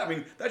 Yeah. But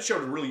that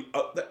showed a really...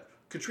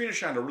 Katrina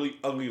shined a really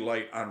ugly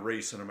light on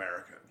race in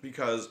America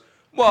because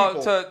to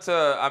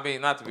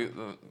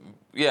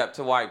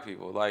white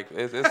people, like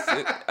it's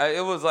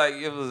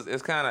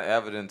kind of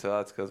evident to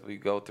us because we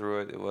go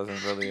through it. It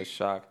wasn't really a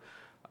shock,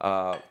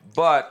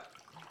 but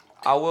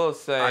I will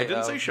say I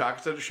didn't say shock.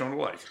 I said it's shown a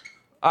light.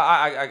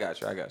 I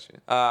got you.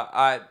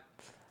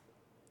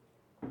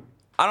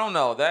 I don't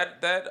know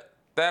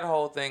that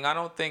whole thing. I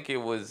don't think it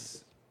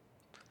was.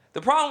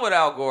 The problem with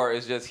Al Gore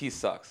is just he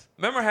sucks.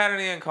 Remember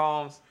Hannity and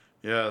Combs?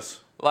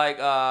 Yes. Like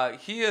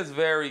he is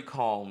very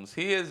Combs.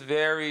 He is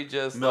very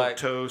just Milk like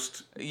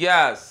toast.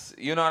 Yes,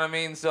 you know what I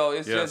mean. So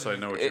it's Yes, just I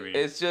know what you mean.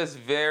 It's just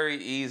very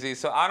easy.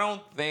 So I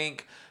don't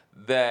think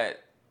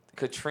that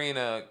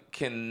Katrina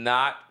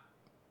cannot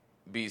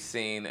be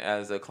seen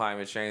as a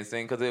climate change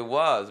thing because it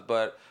was.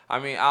 But I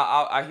mean,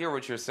 I hear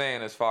what you're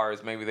saying as far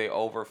as maybe they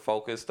over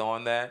focused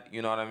on that.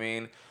 You know what I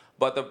mean?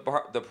 But the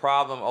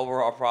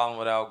overall problem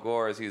with Al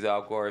Gore is he's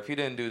Al Gore. If he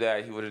didn't do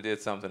that, he would have did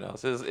something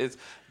else. It's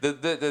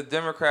the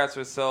Democrats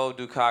are so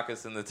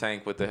Dukakis in the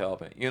tank with the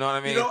helmet. You know what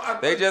I mean?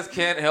 They just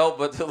can't help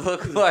but to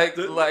look like.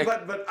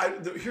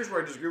 Here's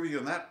where I disagree with you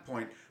on that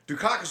point.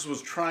 Dukakis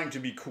was trying to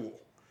be cool.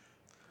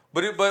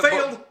 But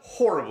Failed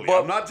horribly.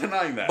 I'm not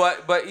denying that.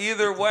 But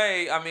either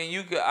way, I mean,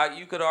 you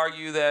could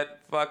argue that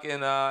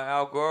fucking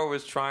Al Gore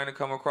was trying to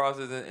come across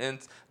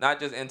as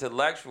not just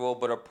intellectual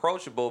but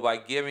approachable by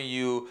giving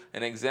you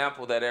an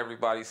example that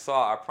everybody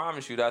saw. I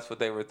promise you, that's what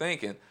they were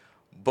thinking.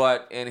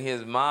 But in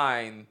his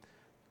mind,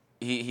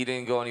 he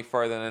didn't go any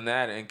further than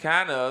that, and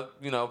kind of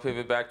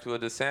pivot back to a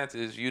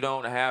DeSantis. You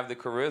don't have the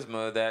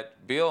charisma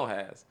that Bill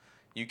has.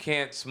 You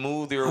can't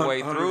smooth your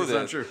way through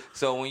this. True.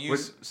 So when you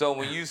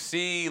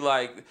see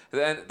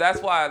and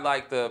that's why I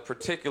like the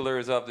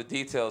particulars of the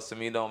details. To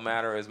me, don't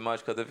matter as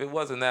much because if it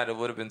wasn't that, it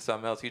would have been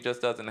something else. He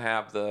just doesn't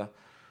have the.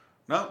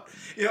 No,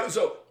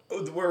 So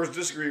where I was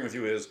disagreeing with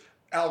you is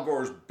Al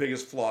Gore's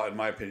biggest flaw, in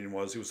my opinion,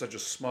 was he was such a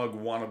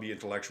smug wannabe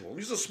intellectual.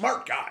 He's a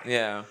smart guy.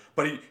 Yeah.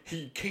 But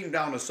he came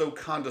down as so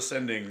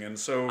condescending and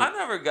so. I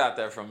never got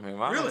that from him.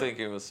 I Really? don't think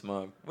he was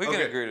smug. We can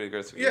agree to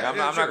disagree. Yeah, I'm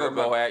not going to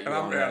go at you.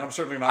 I'm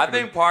certainly not. I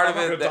think part of it.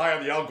 I'm not going to die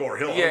on the Al Gore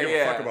hill. I don't give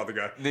a fuck about the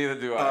guy. Neither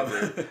do I.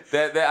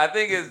 that I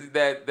think is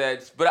that.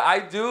 But I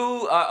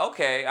do.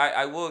 Okay,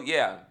 I will.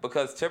 Yeah,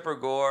 because Tipper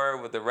Gore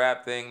with the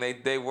rap thing,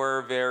 they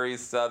were very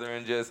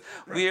Southern. Just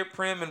we're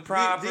prim and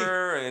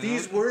proper. And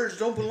these words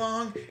don't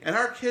belong, and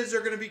our kids are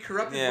going to be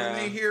corrupted when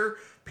they hear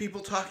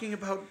people talking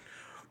about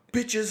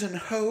bitches and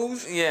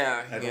hoes.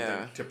 Yeah, I don't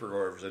think Tipper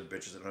Gore ever said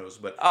bitches and hoes,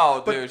 but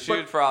dude,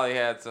 she probably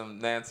had some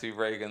Nancy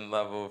Reagan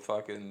level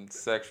fucking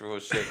sexual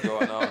shit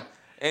going on.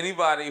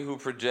 Anybody who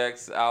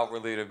projects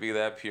outwardly to be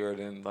that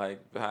Puritan,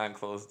 like behind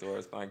closed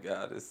doors, my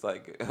God, it's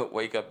like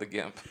wake up the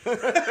gimp.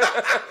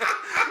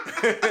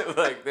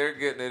 Like they're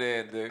getting it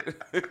in, dude.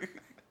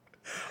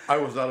 I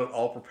was not at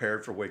all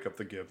prepared for Wake Up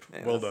the Gimp.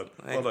 Well done.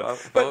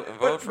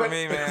 Vote for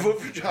me, man. Vote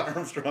for John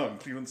Armstrong,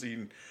 Cleveland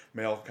Scene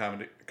male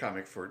comic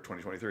for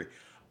 2023.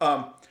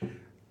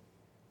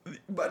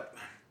 But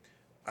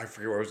I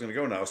forget where I was going to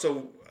go now.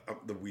 So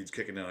the weeds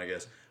kicking in, I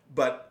guess.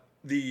 But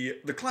the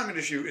climate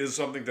issue is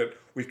something that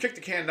we've kicked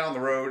the can down the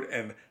road,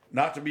 and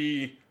not to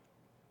be,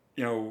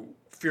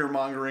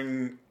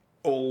 fear-mongering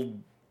old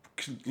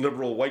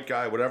liberal white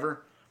guy,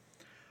 whatever.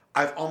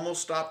 I've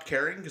almost stopped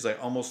caring because I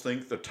almost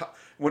think the top,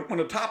 when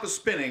the top is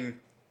spinning,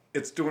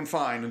 it's doing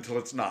fine until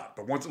it's not.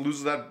 But once it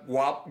loses that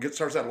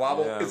starts that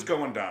wobble, it's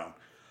going down.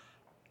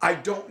 I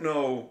don't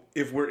know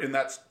if we're in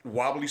that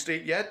wobbly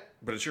state yet,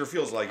 but it sure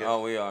feels like it.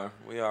 Oh, we are.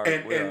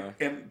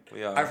 And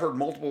I've heard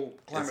multiple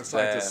climate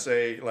scientists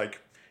say,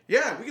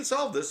 yeah, we could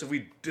solve this if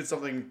we did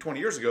something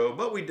 20 years ago,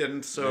 but we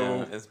didn't.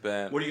 So it's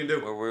bad. What are you gonna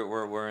do?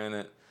 We're in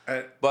it.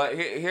 But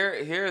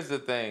here's the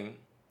thing.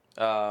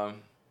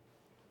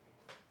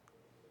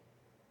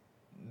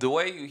 The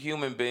way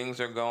human beings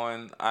are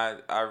going,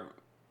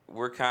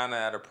 we're kind of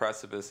at a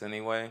precipice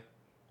anyway.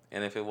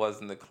 And if it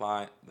wasn't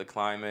the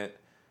climate,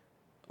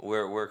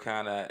 we're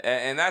kind of,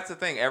 and that's the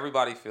thing.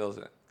 Everybody feels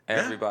it.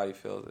 Everybody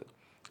feels it.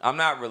 I'm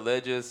not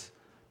religious,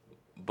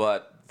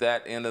 but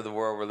that end of the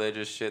world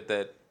religious shit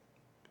that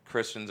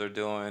Christians are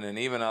doing, and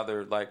even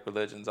other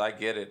religions, I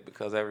get it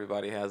because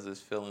everybody has this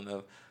feeling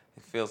of.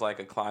 It feels like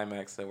a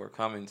climax that we're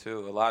coming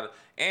to.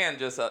 And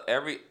just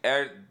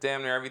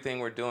damn near everything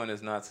we're doing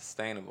is not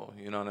sustainable.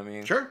 You know what I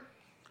mean? Sure.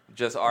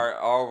 Just our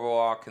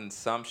overall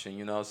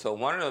consumption. So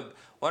one of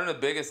the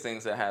biggest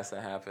things that has to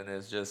happen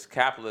is just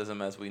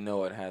capitalism as we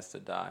know it has to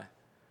die.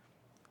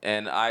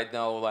 And I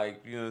know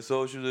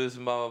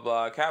socialism, blah blah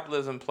blah.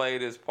 Capitalism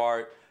played its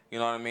part. You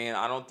know what I mean?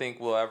 I don't think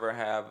we'll ever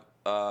have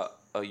a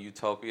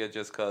utopia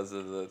just because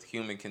of the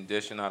human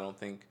condition. I don't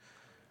think.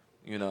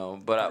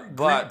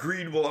 But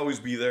greed will always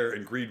be there,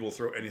 and greed will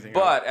throw anything.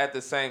 But at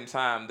the same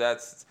time,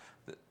 not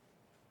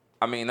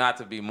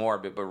to be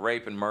morbid, but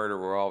rape and murder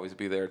will always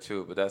be there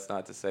too. But that's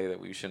not to say that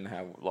we shouldn't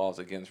have laws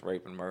against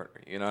rape and murder.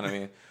 You know what I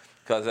mean?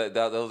 Because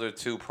those are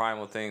two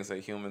primal things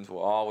that humans will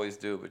always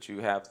do. But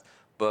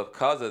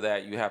because of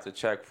that, you have to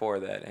check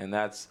for that, and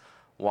that's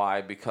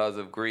why, because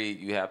of greed,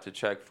 you have to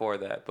check for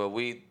that. But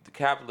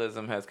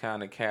capitalism has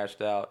kind of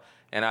cashed out.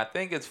 And I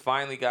think it's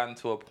finally gotten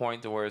to a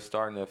point to where it's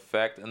starting to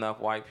affect enough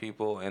white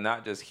people, and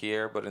not just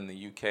here, but in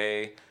the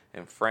UK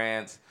and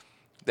France.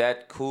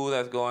 That coup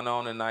that's going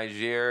on in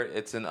Niger,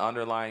 it's an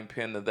underlying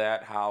pin to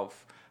that, how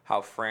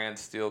how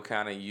France still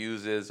kind of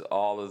uses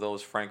all of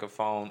those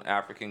francophone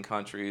African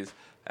countries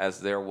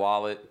as their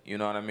wallet. You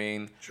know what I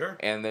mean? Sure.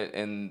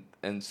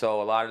 And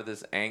so a lot of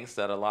this angst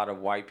that a lot of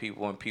white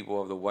people and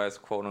people of the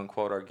West, quote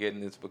unquote, are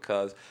getting is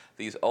because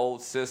these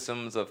old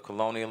systems of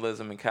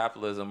colonialism and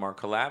capitalism are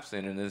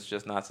collapsing, and it's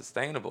just not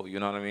sustainable. You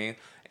know what I mean?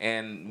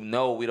 And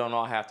no, we don't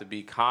all have to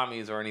be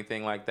commies or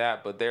anything like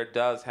that, but there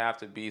does have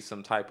to be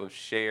some type of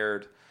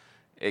shared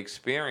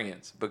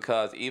experience,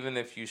 because even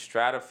if you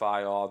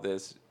stratify all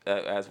this,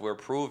 as we're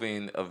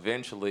proving,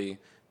 eventually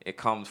it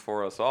comes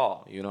for us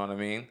all. You know what I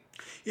mean?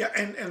 Yeah,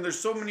 and there's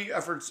so many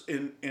efforts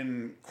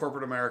in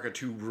corporate America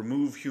to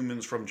remove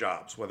humans from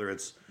jobs, whether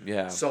it's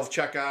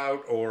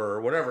self-checkout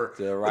or whatever.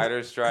 The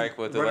writer's strike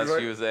with the let's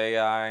use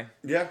AI.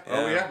 Yeah.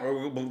 Oh, yeah.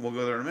 We'll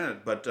go there in a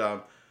minute. But,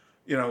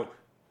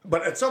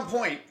 but at some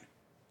point,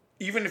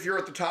 even if you're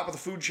at the top of the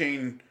food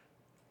chain,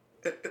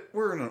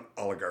 we're in an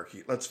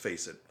oligarchy. Let's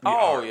face it.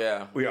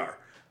 We are.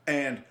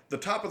 And the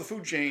top of the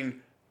food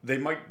chain, they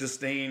might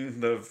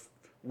disdain the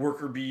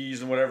worker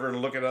bees and whatever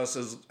and look at us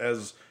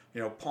as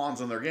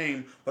pawns in their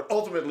game, but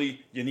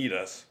ultimately you need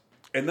us.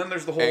 And then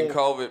there's the whole... And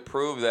COVID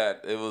proved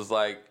that. It was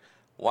like,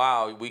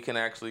 wow, we can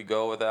actually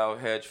go without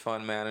hedge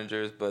fund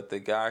managers, but the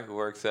guy who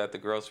works at the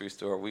grocery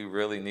store, we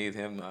really need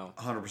him now.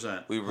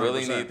 100%. We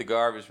really need the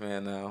garbage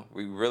man now.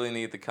 We really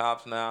need the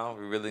cops now.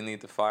 We really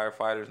need the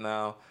firefighters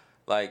now.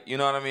 Like, you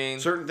know what I mean?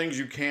 Certain things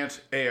you can't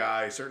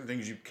AI, certain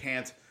things you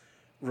can't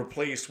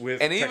replace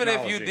with And even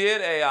technology. if you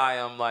did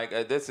AI, I'm like,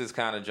 this is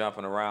kind of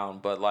jumping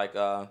around, but like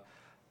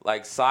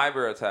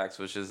cyber attacks,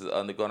 which is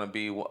going to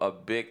be a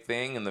big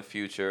thing in the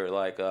future.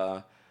 Like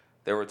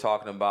they were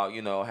talking about,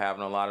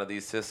 having a lot of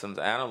these systems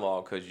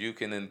analog, because you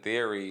can, in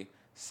theory,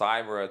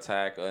 cyber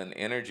attack an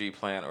energy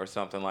plant or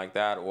something like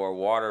that, or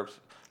water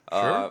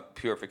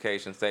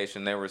purification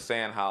station. They were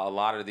saying how a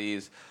lot of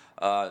these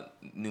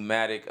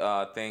pneumatic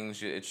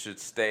things, it should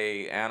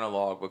stay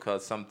analog,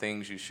 because some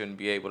things you shouldn't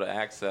be able to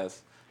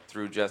access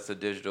through just the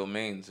digital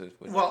means.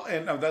 Well,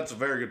 and that's a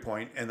very good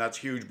point, and that's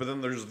huge. But then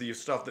there's the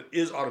stuff that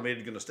is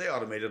automated, going to stay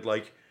automated,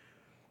 like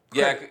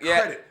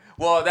credit.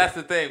 Well, that's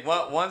the thing.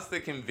 Once the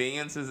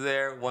convenience is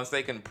there, once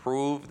they can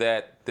prove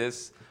that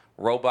this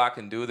robot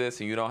can do this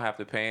and you don't have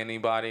to pay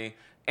anybody,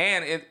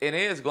 and it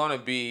is going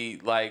to be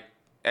like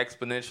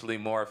exponentially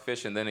more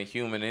efficient than a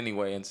human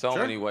anyway in so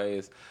many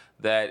ways,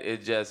 that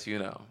it just,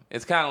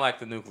 it's kind of like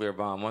the nuclear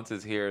bomb. Once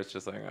it's here, it's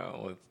just like,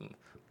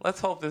 let's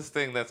hope this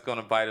thing that's going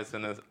to bite us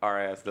in our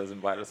ass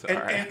doesn't bite us in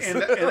our ass.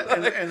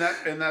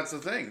 And that's the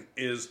thing,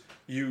 is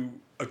you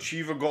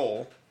achieve a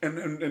goal.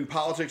 And in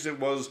politics, it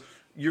was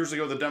years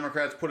ago the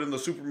Democrats put in the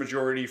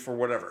supermajority for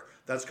whatever.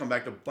 That's come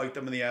back to bite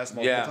them in the ass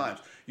multiple times.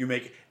 You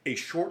make a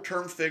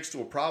short-term fix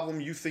to a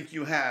problem you think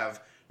you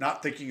have,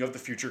 not thinking of the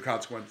future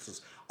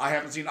consequences. I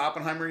haven't seen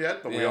Oppenheimer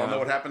yet, but we all know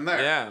what happened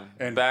there. Yeah,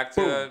 and back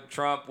to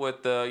Trump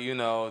with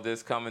the,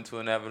 this coming to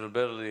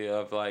inevitability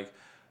of like,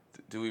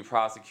 do we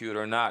prosecute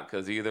or not?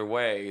 Because either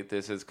way,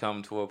 this has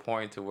come to a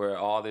point to where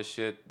all this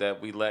shit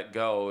that we let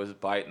go is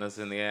biting us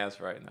in the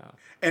ass right now.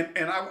 And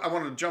I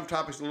want to jump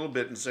topics a little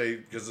bit and say,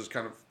 because this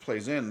kind of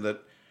plays in,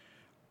 that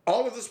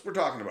all of this we're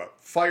talking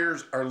about,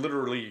 fires are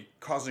literally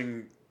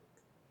causing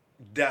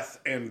death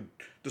and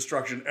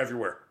destruction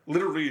everywhere.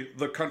 Literally,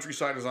 the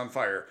countryside is on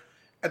fire.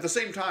 At the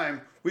same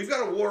time, we've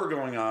got a war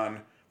going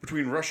on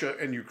between Russia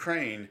and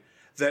Ukraine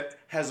that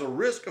has a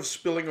risk of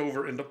spilling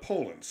over into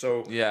Poland.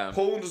 So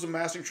Poland is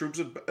amassing troops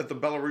at the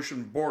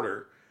Belarusian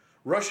border.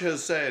 Russia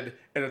has said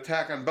an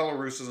attack on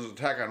Belarus is an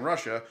attack on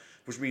Russia,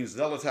 which means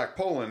they'll attack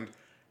Poland.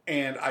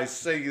 And I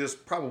say this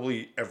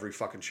probably every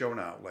fucking show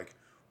now. Like,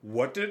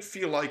 what did it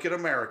feel like in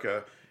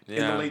America in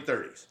the late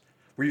 30s?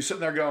 Were you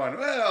sitting there going,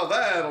 well,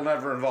 that'll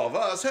never involve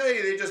us.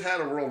 Hey, they just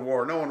had a world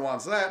war. No one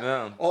wants that.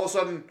 Yeah. All of a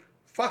sudden,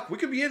 fuck, we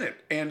could be in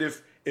it. And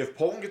if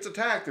Poland gets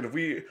attacked, and if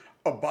we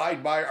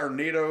abide by our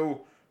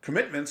NATO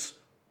commitments,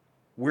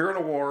 we're in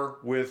a war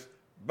with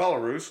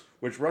Belarus,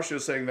 which Russia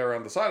is saying they're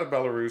on the side of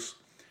Belarus.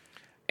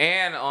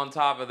 And on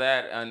top of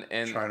that,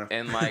 China.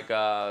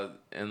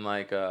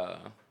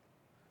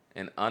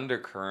 An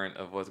undercurrent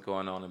of what's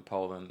going on in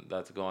Poland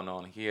that's going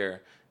on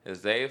here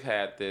is they've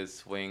had this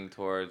swing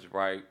towards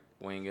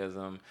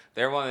right-wingism.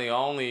 They're one of the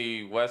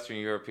only Western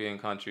European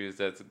countries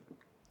that's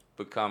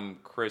become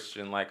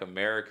Christian like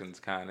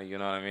Americans, kind of, you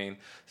know what I mean?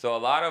 So a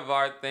lot of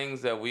our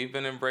things that we've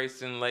been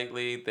embracing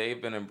lately,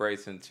 they've been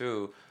embracing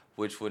too,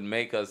 which would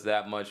make us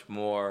that much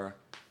more,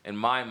 in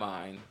my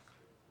mind,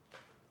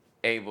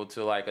 able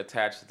to like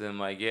attach to them,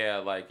 like,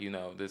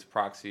 this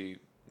proxy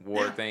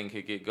war thing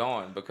could get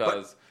going,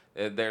 because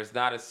there's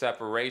not a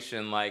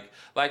separation,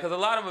 because a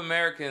lot of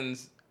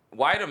Americans,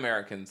 white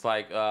Americans,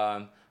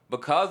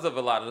 because of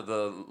a lot of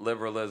the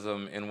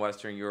liberalism in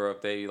Western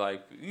Europe, they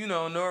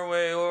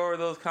Norway or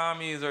those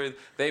commies, or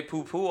they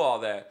poo-poo all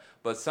that.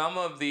 But some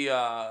of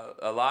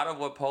a lot of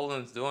what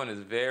Poland's doing is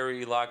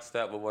very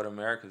lockstep with what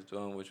America's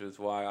doing, which is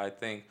why I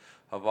think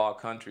of all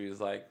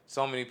countries,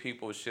 so many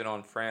people shit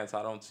on France.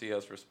 I don't see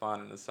us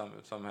responding to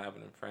something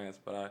happening in France,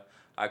 but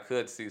I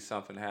could see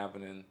something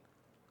happening,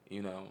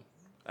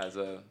 as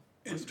a...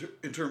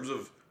 In terms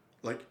of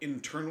Like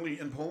internally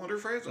in Poland or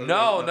France?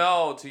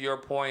 No. To your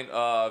point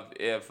of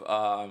if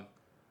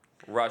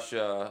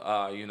Russia,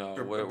 or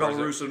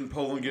Belarus and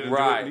Poland get into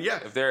right? it. Yeah.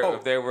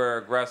 If they were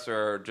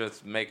aggressor,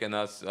 just making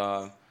us,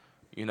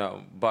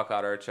 buck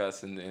out our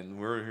chests and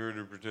we're here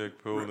to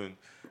protect Poland.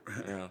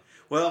 Yeah.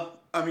 Well,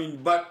 I mean,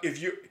 but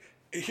if you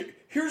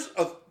here's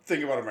a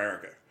thing about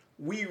America,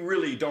 we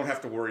really don't have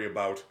to worry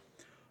about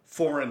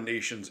foreign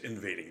nations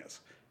invading us.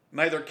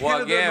 Neither Canada.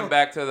 Well, again,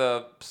 back to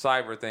the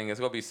cyber thing. It's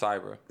gonna be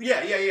cyber.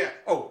 Yeah.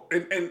 Oh,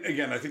 and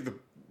again, I think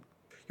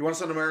you want to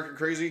send America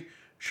crazy?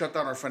 Shut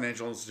down our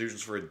financial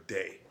institutions for a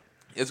day.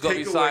 It's gonna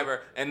be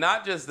cyber, and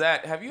not just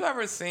that. Have you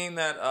ever seen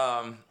that?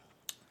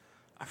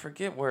 I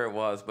forget where it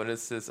was, but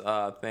it's this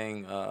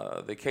thing.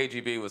 The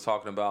KGB was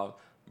talking about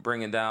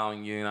bringing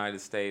down the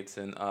United States,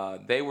 and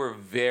they were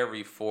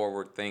very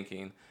forward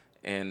thinking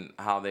in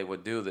how they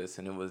would do this,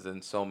 and it was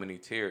in so many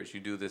tiers. You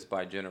do this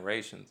by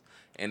generations,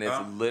 and it's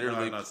literally.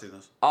 No, I've not seen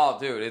this. Oh,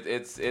 dude,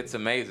 it's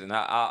amazing.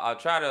 I'll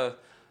try to.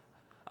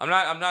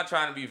 I'm not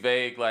trying to be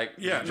vague like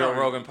Joe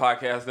Rogan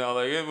podcast now.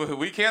 Like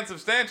we can't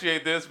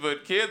substantiate this,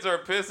 but kids are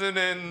pissing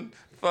in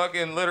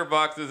fucking litter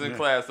boxes in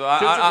class. So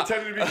kids are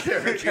pretending to be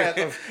Karen Cat.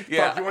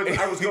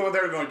 I was going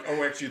there and going,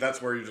 oh, actually, that's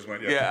where you just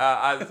went.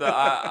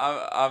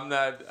 I'm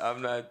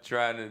not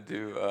trying to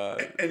do.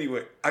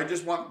 Anyway, I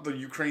just want the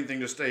Ukraine thing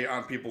to stay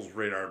on people's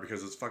radar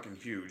because it's fucking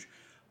huge.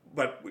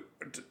 But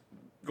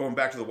going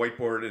back to the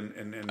whiteboard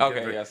and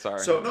okay, yeah, sorry.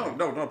 So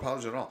no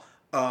apology at all.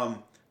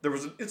 There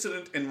was an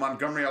incident in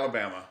Montgomery,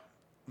 Alabama,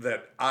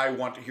 that I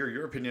want to hear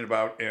your opinion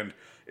about. And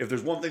if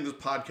there's one thing this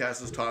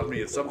podcast has taught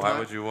me, it's sometimes. Why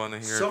would you want to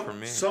hear it from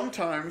me?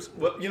 Sometimes,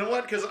 well, you know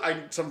what? Because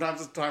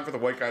sometimes it's time for the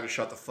white guy to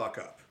shut the fuck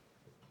up.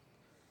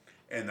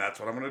 And that's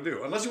what I'm going to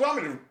do. Unless you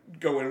want me to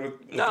go in with.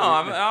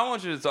 I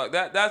want you to talk.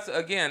 That's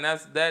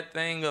that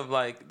thing of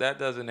like that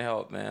doesn't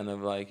help, man.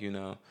 Of like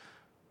You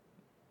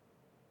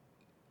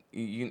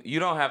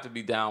don't have to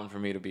be down for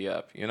me to be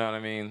up. You know what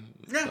I mean?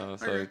 Yeah.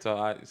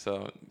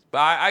 But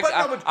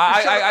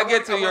I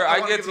get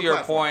to your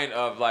point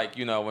of like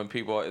when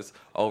people is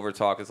over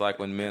talk, it's like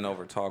when men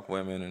over talk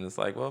women, and it's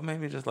like, well,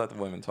 maybe just let the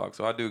women talk.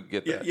 So I do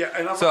get that. Yeah,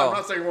 and I'm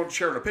not saying I won't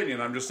share an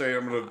opinion. I'm just saying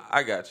I'm gonna.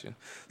 I got you.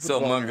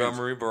 So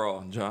Montgomery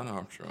Brawl, John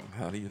Armstrong.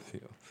 How do you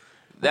feel?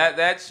 That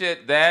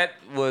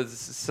was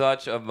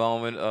such a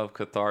moment of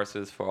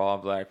catharsis for all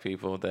black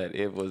people that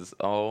it was,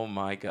 oh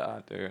my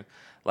God, dude.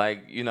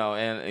 Like, and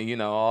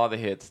all the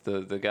hits,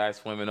 the guy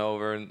swimming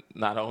over and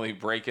not only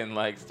breaking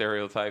like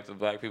stereotypes of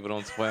black people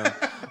don't swim,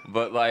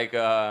 but like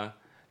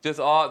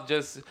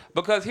just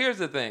because here's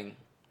the thing,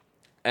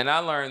 and I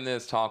learned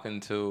this talking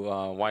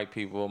to white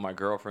people, my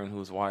girlfriend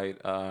who's white,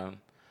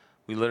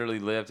 we literally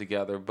live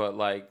together, but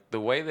like the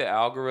way the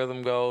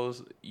algorithm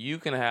goes, you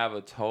can have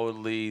a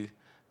totally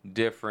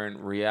different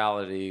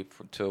reality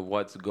to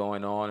what's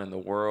going on in the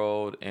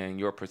world and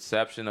your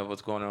perception of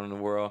what's going on in the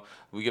world.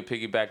 We could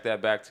piggyback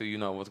that back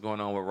to what's going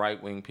on with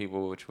right-wing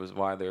people, which was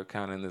why they're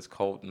kind of in this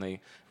cult and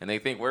they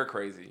think we're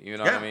crazy. You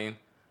know what I mean?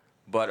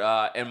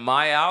 But in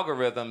my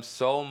algorithm,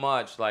 so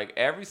much like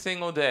every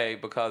single day,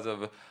 because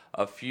of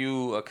a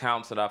few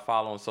accounts that I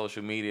follow on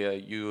social media,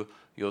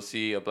 you'll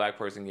see a black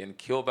person getting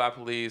killed by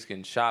police,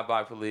 getting shot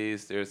by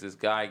police. There's this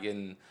guy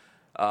getting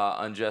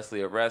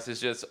unjustly arrested. It's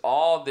just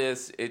all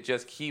this, it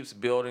just keeps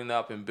building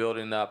up,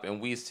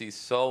 and we see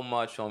so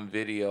much on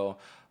video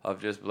of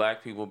just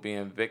black people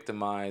being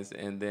victimized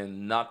and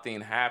then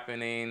nothing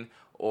happening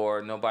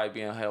or nobody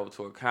being held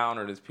to account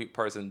or this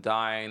person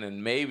dying,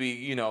 and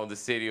maybe the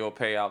city will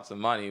pay out some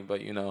money, but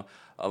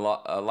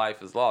a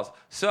life is lost.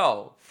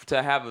 So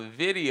to have a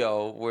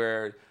video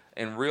where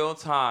in real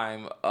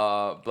time,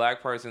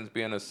 black person's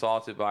being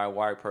assaulted by a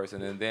white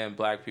person, and then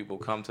black people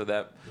come to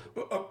that.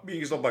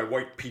 Being assaulted by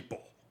white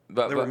people.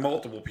 There were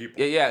multiple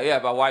people. Yeah,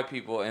 by white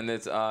people, and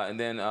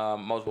then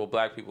multiple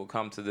black people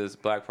come to this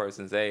black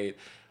person's aid.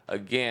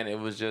 Again, it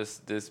was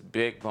just this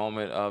big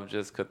moment of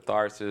just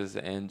catharsis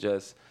and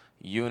just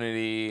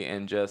unity,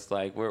 and just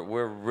like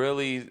we're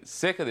really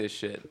sick of this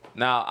shit.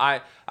 Now,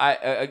 I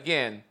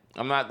again,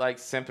 I'm not like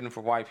simping for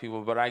white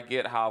people, but I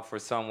get how for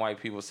some white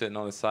people sitting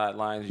on the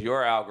sidelines,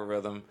 your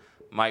algorithm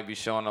might be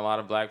showing a lot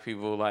of black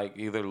people like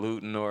either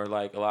looting or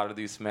like a lot of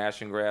these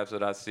smash and grabs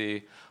that I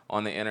see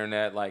on the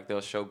internet. Like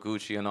they'll show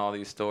Gucci in all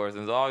these stores,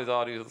 and there's always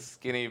all these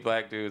skinny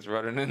black dudes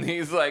running in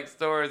these like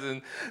stores,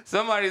 and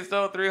somebody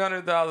stole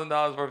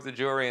 $300,000 worth of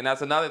jewelry. And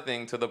that's another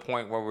thing, to the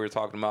point where we were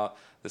talking about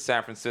the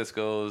San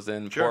Franciscos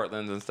and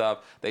Portlands and stuff.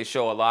 They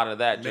show a lot of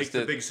that. Make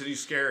the big city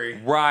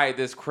scary. Right,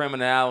 this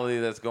criminality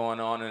that's going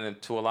on,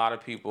 and to a lot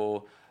of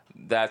people,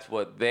 that's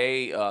what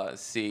they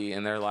see,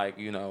 and they're like,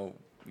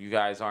 you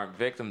guys aren't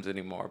victims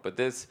anymore. But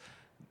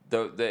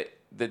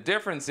the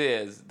difference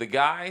is the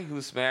guy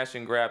who smashed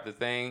and grabbed the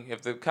thing,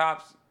 if the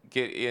cops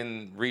get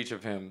in reach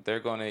of him, they're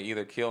going to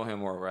either kill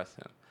him or arrest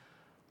him.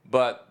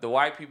 But the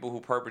white people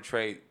who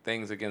perpetrate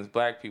things against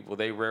black people,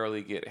 they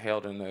rarely get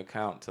held into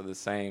account to the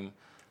same,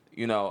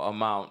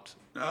 amount.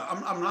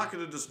 I'm not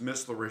going to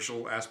dismiss the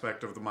racial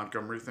aspect of the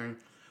Montgomery thing,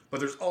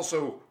 but there's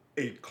also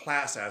a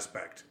class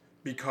aspect,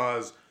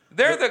 because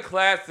There's a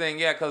class thing,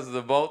 yeah, because of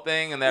the boat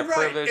thing and that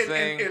privilege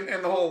thing.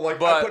 And the whole,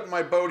 like, I put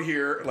my boat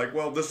here, like,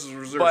 well, this is a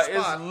reserved spot.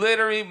 But it's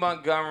literally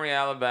Montgomery,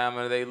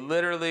 Alabama. They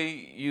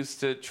literally used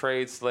to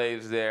trade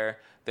slaves there.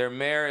 Their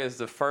mayor is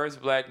the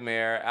first black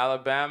mayor.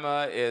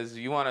 Alabama is,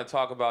 you want to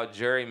talk about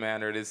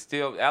gerrymandered, it's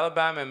still,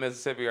 Alabama and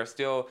Mississippi are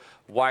still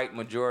white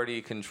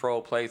majority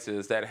control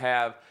places that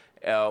have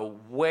a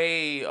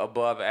way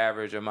above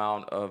average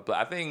amount of,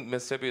 I think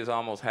Mississippi is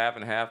almost half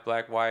and half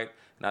black-white.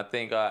 And I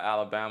think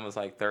Alabama's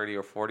like 30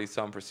 or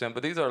 40-some%.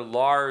 But these are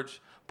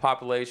large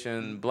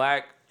population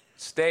black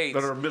states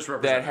that are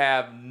misrepresented, that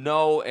have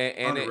no,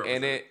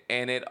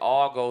 and it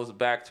all goes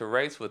back to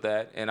race with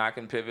that. And I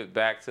can pivot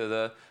back to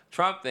the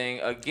Trump thing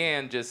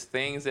again. Just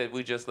things that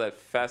we just let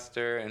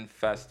fester and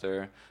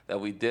fester that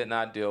we did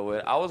not deal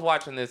with. I was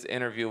watching this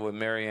interview with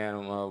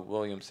Marianne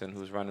Williamson,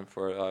 who's running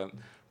for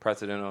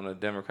president on a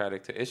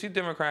Democratic. Is she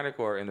Democratic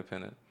or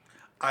independent?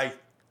 I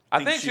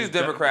think she's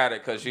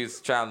Democratic because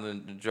she's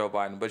challenging Joe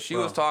Biden. But she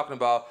was talking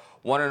about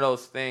one of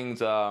those things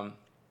that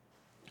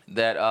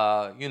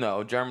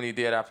Germany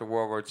did after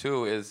World War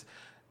II is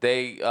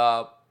they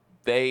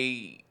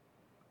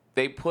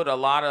put a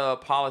lot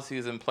of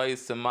policies in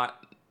place to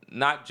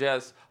not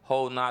just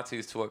hold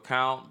Nazis to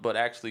account, but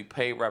actually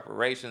pay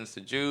reparations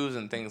to Jews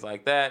and things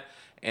like that.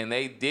 And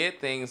they did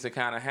things to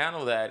kind of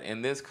handle that.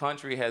 And this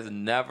country has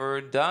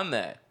never done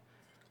that.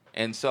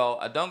 And so,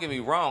 don't get me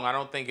wrong, I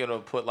don't think it'll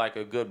put like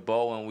a good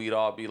bow and we'd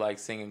all be like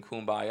singing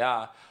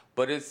Kumbaya.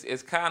 But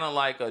it's kind of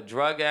like a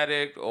drug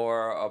addict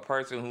or a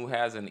person who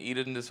has an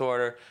eating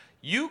disorder.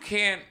 You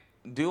can't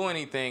do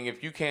anything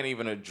if you can't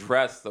even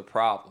address the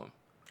problem.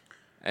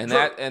 And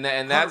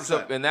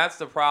that's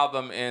the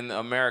problem in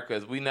America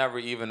is we never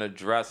even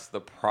address the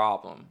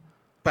problem.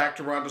 Back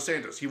to Ron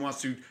DeSantis. He wants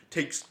to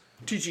take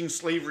teaching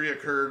slavery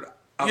occurred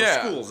out of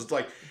schools. It's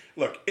like,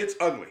 look, it's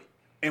ugly.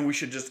 And we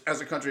should just,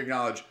 as a country,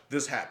 acknowledge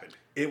this happened.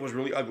 It was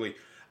really ugly.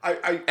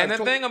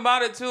 The thing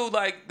about it, too,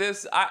 like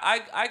this,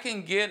 I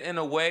can get, in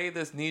a way,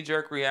 this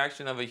knee-jerk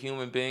reaction of a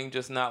human being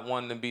just not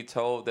wanting to be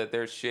told that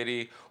they're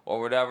shitty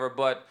or whatever.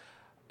 But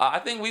I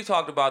think we've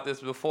talked about this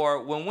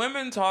before. When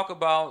women talk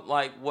about,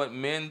 like, what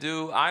men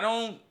do, I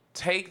don't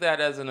take that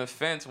as an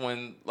offense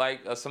when, like,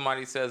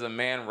 somebody says a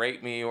man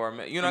raped me or,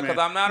 because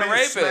I'm not a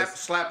rapist.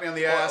 Slap me on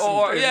the ass.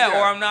 Or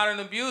I'm not an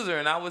abuser.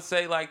 And I would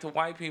say, like, to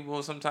white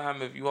people,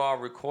 sometimes if you all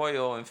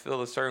recoil and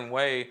feel a certain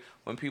way,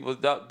 when people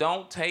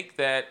don't take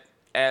that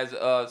as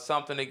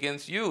something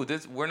against you.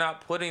 We're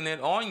not putting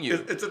it on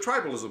you. It's a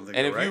tribalism thing,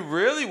 and if right? you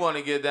really want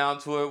to get down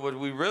to it, what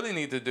we really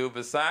need to do,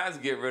 besides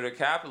get rid of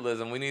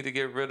capitalism, we need to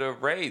get rid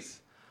of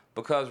race.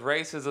 Because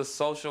race is a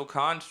social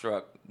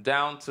construct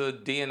down to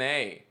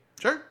DNA.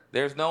 Sure.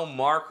 There's no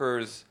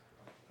markers.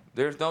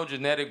 There's no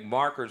genetic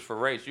markers for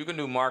race. You can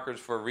do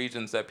markers for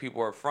regions that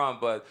people are from,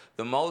 but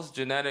the most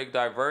genetic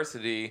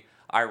diversity,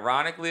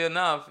 ironically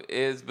enough,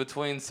 is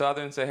between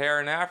Southern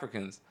Saharan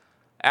Africans.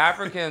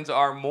 Africans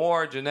are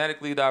more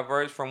genetically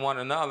diverse from one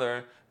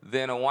another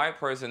than a white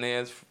person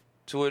is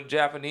to a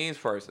Japanese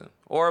person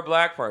or a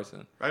black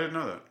person. I didn't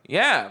know that.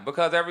 Yeah,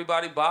 because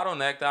everybody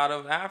bottlenecked out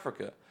of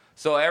Africa.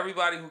 So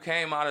everybody who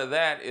came out of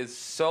that is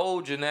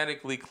so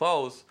genetically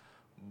close,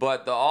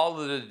 but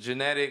all of the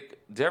genetic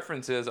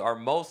differences are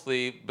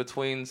mostly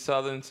between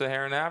Southern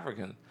Saharan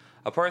Africans.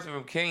 A person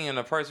from Kenya and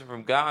a person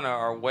from Ghana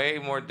are way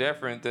more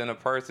different than a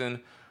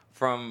person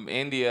from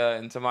India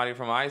and somebody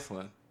from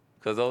Iceland,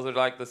 because those are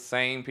like the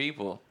same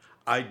people.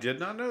 I did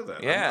not know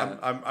that. Yeah,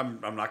 I'm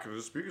not going to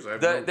dispute because I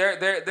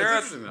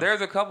have there's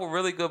a couple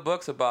really good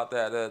books about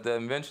that. The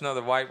invention of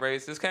the white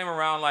race. This came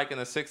around like in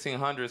the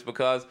 1600s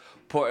because,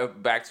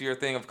 back to your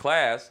thing of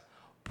class,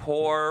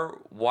 poor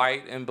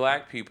white and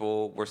black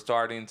people were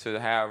starting to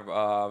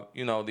have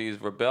these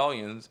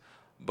rebellions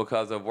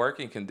because of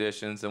working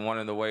conditions, and one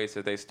of the ways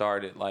that they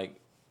started like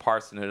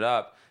parsing it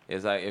up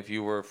is like if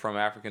you were from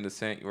African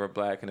descent, you were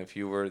black, and if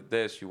you were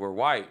this, you were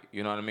white.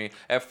 You know what I mean?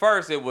 At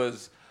first, it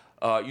was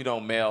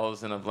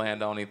males and a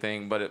land-owning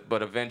thing, but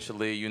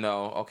eventually,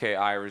 okay,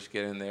 Irish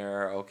get in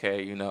there,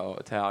 okay,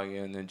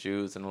 Italian and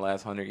Jews in the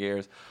last 100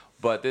 years.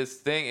 But this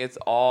thing, it's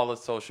all a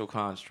social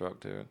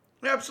construct, dude.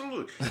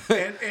 Absolutely.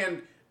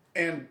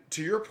 and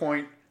to your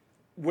point,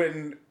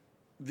 when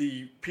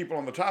the people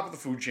on the top of the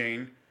food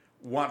chain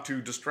want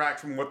to distract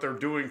from what they're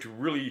doing to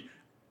really,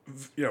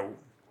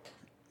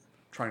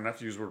 trying not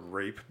to use the word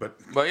rape, but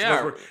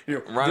yeah,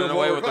 running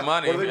away with the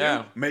money. What do they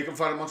do? Make them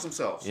fight amongst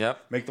themselves.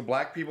 Yep. Make the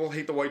black people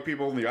hate the white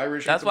people and the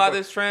Irish. That's why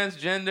this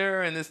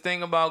transgender and this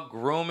thing about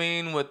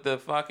grooming with the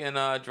fucking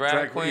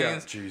drag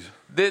queens. Yeah, jeez.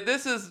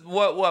 This is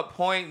what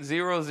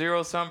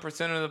 0.00 some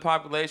percent of the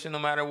population, no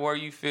matter where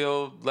you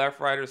feel left,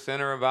 right, or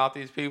center about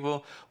these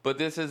people. But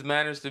this has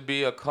managed to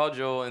be a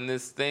cudgel in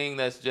this thing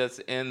that's just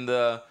in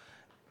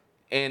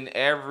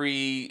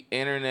every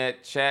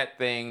internet chat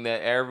thing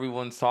that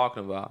everyone's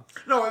talking about.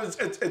 No, it's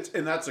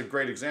and that's a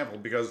great example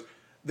because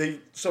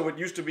so it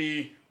used to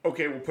be,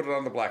 okay, we'll put it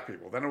on the black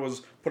people. Then it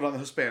was put on the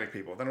Hispanic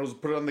people. Then it was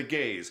put on the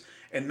gays.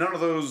 And none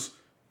of those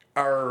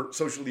are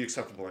socially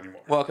acceptable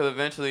anymore. Well, because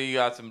eventually you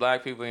got some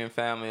black people in your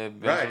family,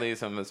 eventually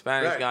some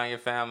Hispanics got in your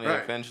family,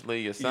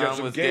 eventually your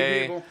son was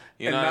gay. People,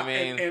 you know what I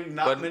mean? And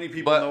not many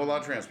people know a lot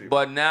of trans people.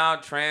 But now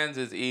trans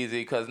is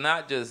easy because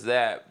not just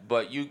that,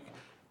 but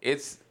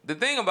it's the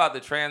thing about the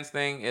trans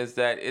thing is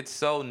that it's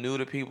so new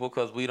to people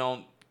because we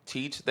don't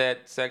teach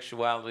that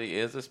sexuality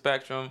is a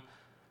spectrum.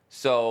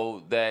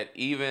 So that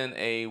even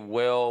a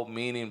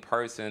well-meaning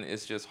person,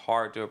 it's just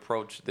hard to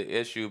approach the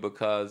issue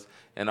because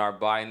in our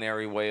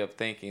binary way of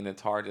thinking,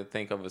 it's hard to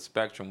think of a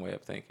spectrum way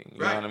of thinking. You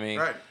know what I mean?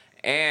 Right.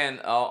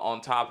 And on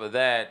top of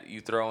that,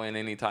 you throw in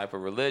any type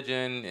of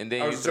religion, and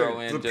then you throw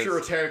in the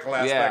puritanical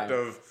aspect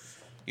of.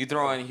 You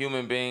throw in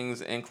human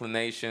beings'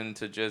 inclination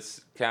to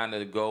just kind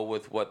of go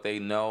with what they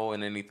know,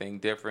 and anything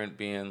different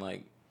being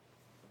like,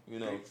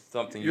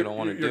 something you don't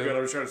want to do. You're good. I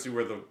was trying to see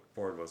where the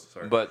board was.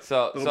 Sorry. But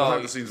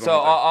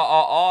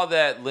all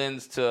that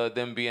lends to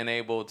them being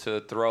able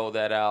to throw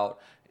that out,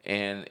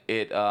 and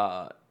it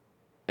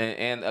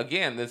and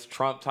again, this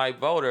Trump type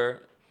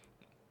voter,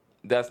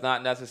 that's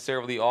not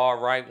necessarily all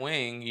right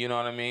wing. You know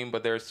what I mean?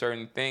 But there are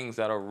certain things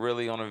that are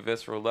really on a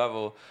visceral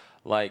level,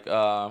 like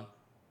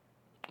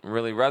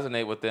really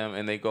resonate with them,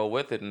 and they go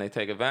with it, and they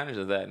take advantage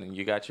of that, and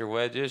you got your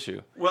wedge issue.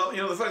 Well,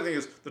 the funny thing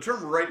is, the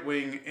term right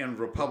wing and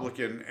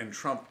Republican and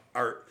Trump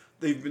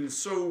they've been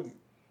so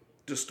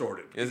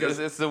distorted.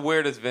 It's the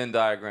weirdest Venn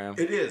diagram.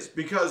 It is,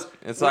 because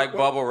it's like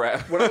bubble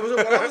wrap. When I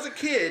was a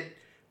kid,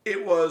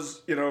 it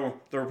was, the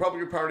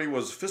Republican Party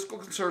was fiscal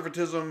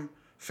conservatism,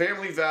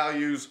 family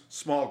values,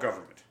 small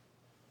government.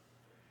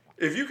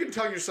 If you can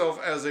tell yourself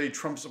as a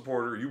Trump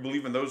supporter you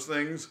believe in those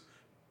things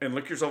and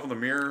look yourself in the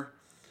mirror,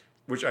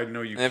 which I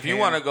know you can. If you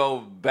want to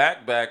go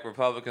back,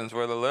 Republicans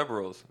were the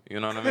liberals.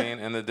 You know what I mean?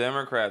 And the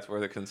Democrats were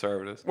the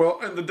conservatives. Well,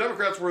 and the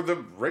Democrats were the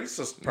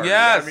racist party.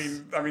 Yes.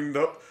 I mean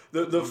the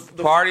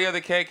party of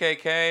the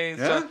KKK.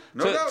 Yeah,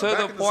 to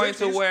the point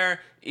to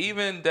where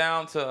even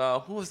down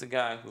to who was the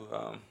guy who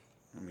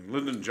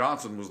Lyndon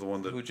Johnson was the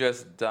one that who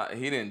just died.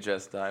 He didn't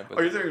just die, but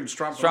you're thinking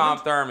Strom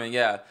Thurmond,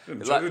 yeah.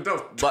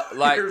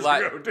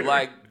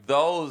 Like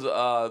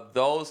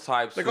those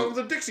types. They call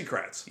them the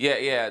Dixiecrats.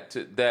 Yeah.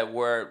 That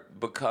were,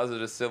 because of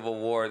the Civil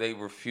War, they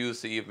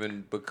refused to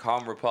even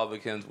become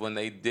Republicans when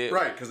they did.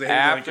 Right, because they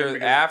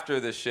after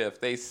the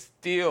shift, they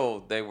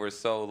were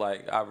so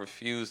like, I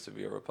refuse to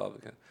be a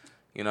Republican.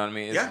 You know what I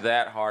mean? It's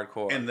that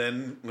hardcore. And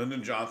then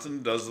Lyndon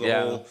Johnson does the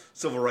whole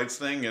civil rights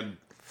thing and.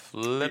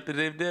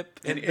 Flip-a-dip-dip.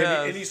 And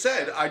he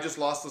said, I just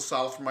lost the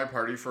South from my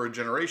party for a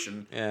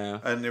generation. Yeah.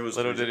 And it was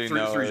three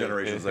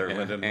generations there.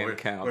 Lyndon. And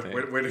counting.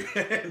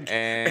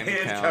 And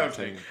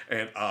counting.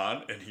 And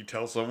on. And he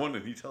tells someone,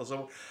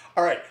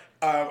 All right.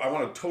 I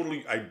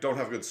don't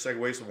have a good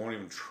segue, so I won't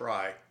even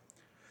try.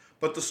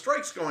 But the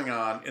strikes going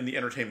on in the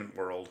entertainment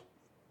world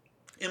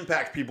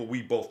impact people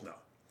we both know.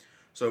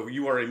 So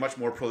you are a much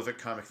more prolific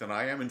comic than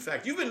I am. In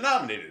fact, you've been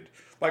nominated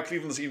by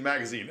Cleveland Scene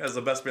Magazine as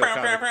the best male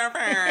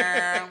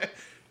comic.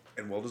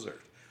 And well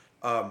deserved.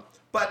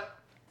 But,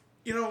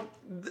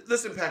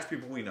 this impacts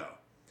people we know.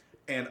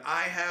 And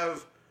I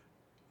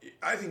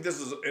think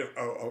this is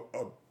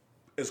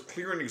as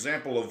clear an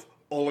example of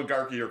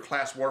oligarchy or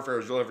class warfare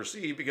as you'll ever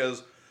see,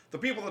 because the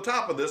people at the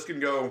top of this can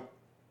go,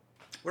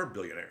 we're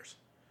billionaires.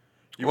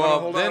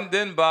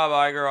 Didn't Bob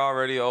Iger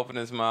already open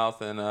his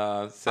mouth and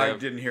say... I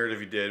didn't hear it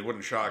if he did. It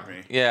wouldn't shock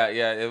me. Yeah,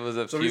 it was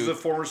a So he's the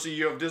former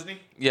CEO of Disney?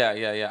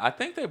 Yeah. I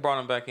think they brought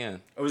him back in.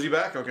 Oh, is he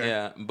back? Okay.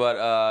 Yeah,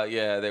 but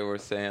they were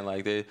saying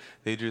like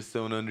they just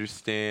don't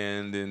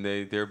understand, and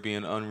they're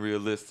being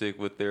unrealistic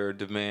with their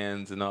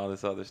demands and all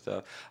this other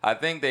stuff. I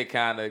think they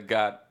kind of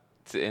got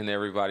in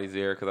everybody's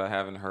ear, because I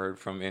haven't heard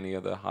from any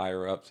of the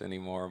higher ups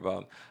anymore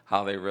about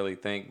how they really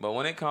think. But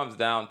when it comes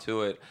down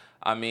to it,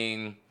 I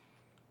mean...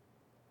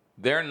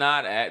 They're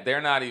not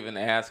even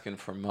asking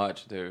for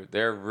much, dude.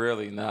 They're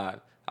really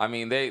not. I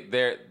mean,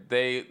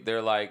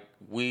 they're like,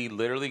 we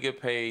literally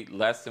get paid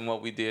less than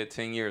what we did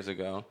 10 years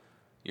ago.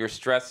 You're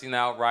stressing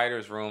out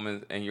writers'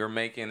 room, and you're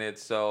making it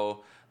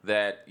so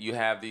that you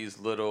have these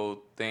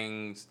little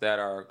things that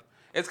are.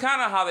 It's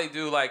kind of how they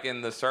do, like in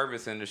the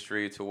service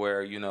industry, to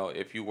where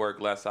if you work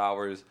less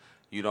hours,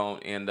 you don't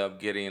end up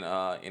getting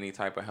any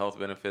type of health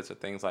benefits or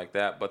things like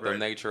that. But the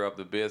nature of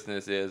the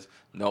business is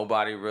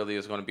nobody really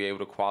is going to be able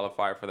to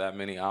qualify for that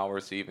many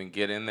hours to even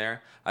get in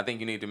there. I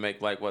think you need to make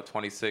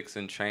 26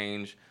 and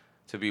change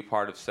to be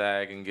part of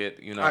SAG and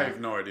get, I have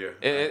no idea.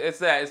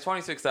 It's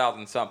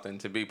 26,000 something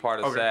to be part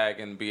of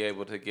SAG and be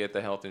able to get the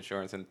health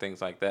insurance and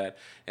things like that.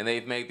 And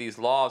they've made these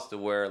laws to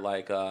where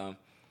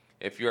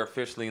if you're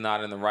officially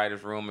not in the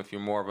writer's room, if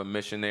you're more of a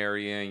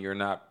missionary and you're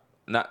not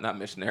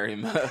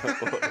missionary.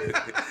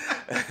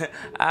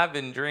 I've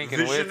been drinking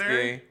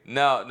Visionary? whiskey.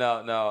 No.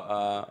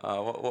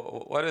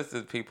 What is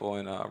the people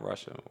in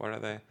Russia? What are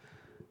they?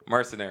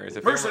 Mercenaries.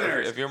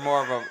 Mercenaries. If you're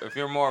more of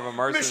a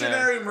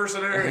mercenary.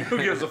 Missionary. Who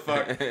gives a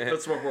fuck?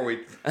 Let's smoke more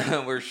weed.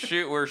 We're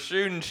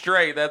shooting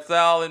straight. That's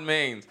all it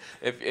means.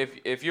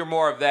 If you're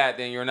more of that,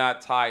 then you're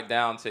not tied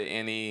down to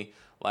any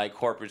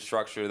corporate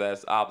structure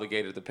that's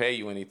obligated to pay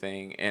you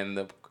anything, and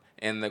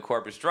And the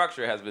corporate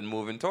structure has been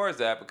moving towards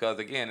that because,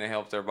 again, it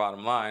helps their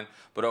bottom line.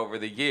 But over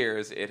the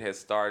years, it has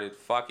started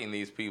fucking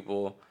these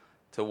people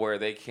to where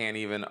they can't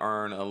even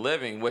earn a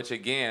living, which,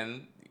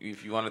 again,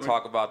 if you want to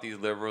talk about these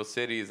liberal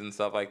cities and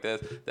stuff like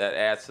this, that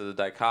adds to the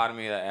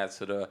dichotomy, that adds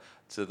to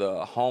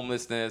the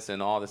homelessness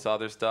and all this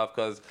other stuff.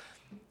 Because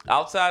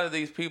outside of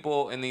these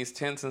people in these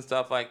tents and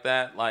stuff like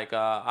that, like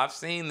I've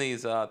seen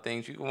these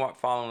things. You can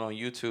follow them on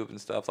YouTube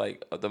and stuff.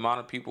 Like the amount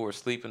of people who are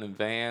sleeping in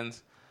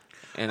vans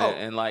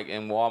and like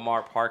in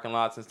Walmart parking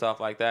lots and stuff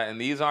like that.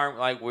 And these aren't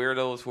like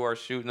weirdos who are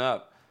shooting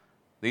up.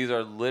 These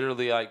are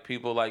literally like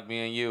people like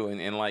me and you,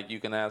 and like you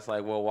can ask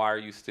like, well, why are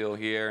you still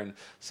here? And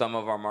some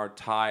of them are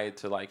tied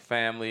to like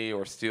family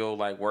or still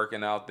like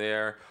working out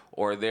there,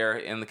 or they're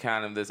in the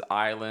kind of this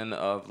island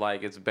of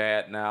like it's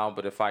bad now,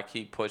 but if I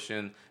keep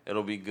pushing,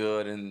 it'll be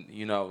good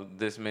in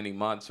this many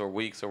months or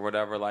weeks or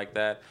whatever like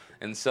that.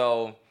 And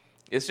so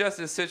it's just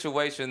a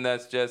situation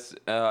that's just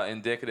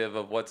indicative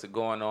of what's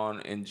going on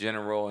in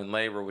general in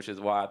labor, which is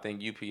why I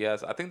think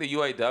UPS, I think the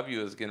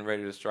UAW is getting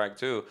ready to strike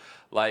too.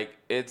 Like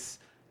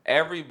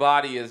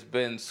everybody has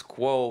been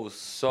squozed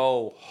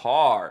so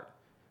hard,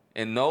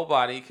 and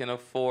nobody can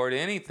afford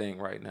anything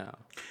right now.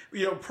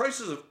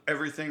 Prices of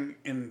everything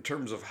in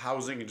terms of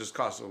housing and just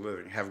cost of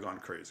living have gone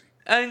crazy.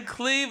 And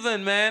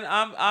Cleveland, man,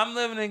 I'm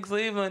living in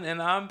Cleveland,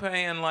 and I'm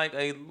paying like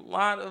a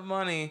lot of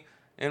money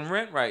in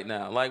rent right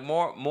now, like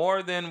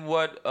more than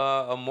what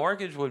a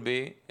mortgage would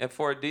be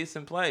for a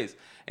decent place.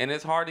 And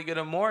it's hard to get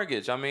a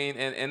mortgage. I mean,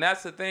 and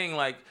that's the thing,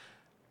 like,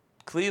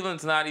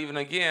 Cleveland's not even,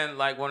 again,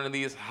 like one of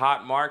these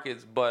hot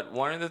markets, but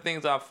one of the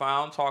things I've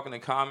found talking to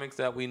comics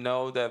that we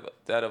know that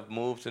have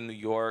moved to New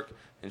York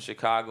and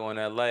Chicago and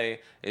LA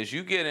is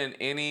you get in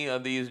any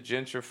of these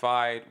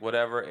gentrified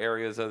whatever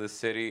areas of the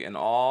city, and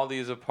all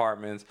these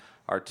apartments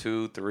are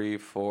 $2,000, $3,000,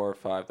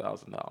 $4,000,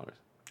 $5,000.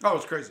 Oh,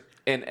 it's crazy.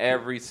 In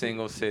every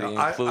single city,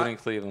 including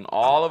Cleveland.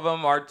 All of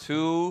them are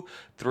 $2,000,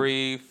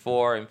 $3,000,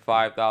 $4,000, and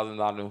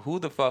 $5,000. Who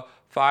the fuck?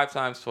 5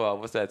 times 12.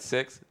 What's that?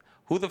 6?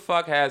 Who the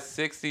fuck has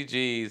 60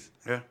 G's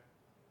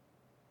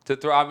to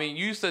throw? I mean,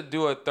 you used to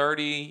do a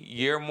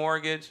 30-year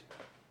mortgage.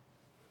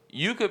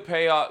 You could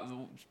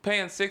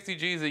paying 60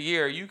 G's a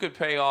year, you could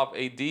pay off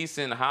a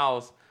decent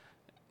house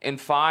in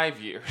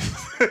 5 years,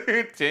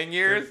 10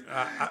 years.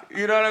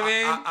 You know what I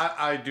mean?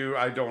 I do.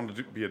 I don't want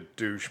to be a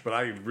douche, but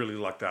I really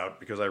lucked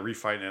out because I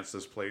refinanced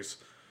this place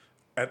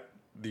at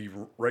the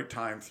right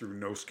time through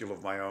no skill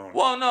of my own.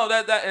 Well, no,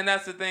 and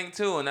that's the thing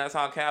too, and that's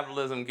how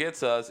capitalism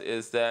gets us,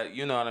 is that,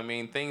 you know what I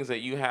mean, things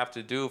that you have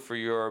to do for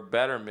your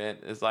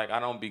betterment is like,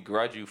 I don't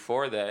begrudge you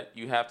for that.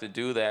 You have to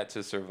do that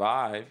to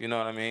survive, you know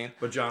what I mean?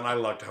 But John, I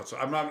lucked out. So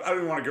I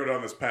didn't want to go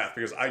down this path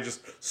because I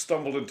just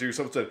stumbled into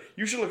someone said,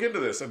 you should look into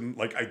this, and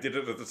like I did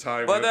it at the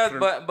time. But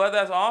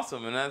that's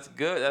awesome, and that's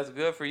good. That's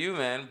good for you,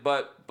 man.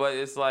 But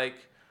it's like,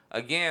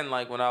 again,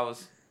 like when I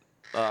was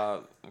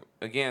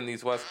again,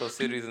 these West Coast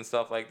cities and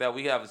stuff like that,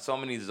 we have so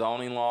many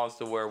zoning laws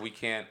to where we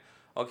can't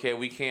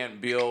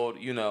build,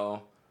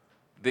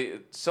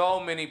 so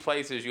many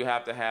places you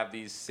have to have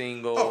these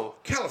single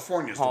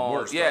California's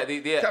homes. The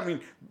worst. Yeah. I mean,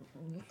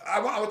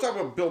 I want to talk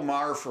about Bill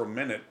Maher for a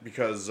minute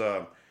because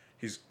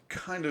he's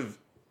kind of,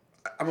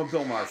 I'm a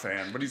Bill Maher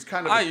fan, but he's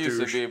kind of I used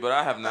to be, but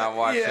I have not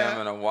watched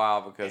him in a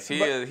while because he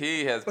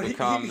has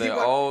become the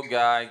old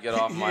guy, get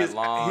off my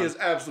lawn. He has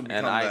absolutely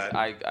become that.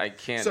 I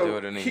can't do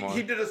it anymore.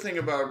 He did a thing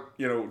about,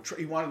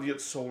 he wanted to get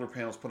solar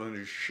panels put on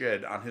his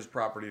shed on his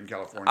property in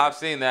California. I've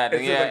seen that,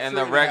 and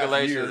the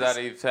regulations that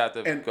he's had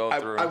to go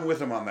through. I'm with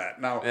him on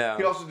that. Now,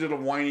 he also did a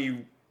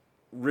whiny,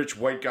 rich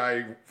white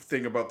guy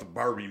thing about the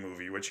Barbie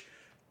movie, which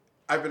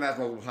I've been asked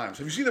multiple times.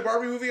 Have you seen the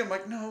Barbie movie? I'm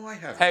like, no, I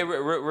haven't. Hey,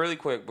 really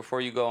quick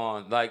before you go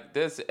on, like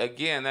this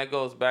again, that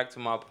goes back to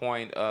my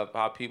point of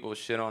how people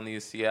shit on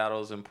these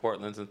Seattles and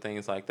Portlands and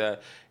things like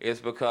that. It's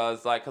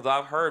because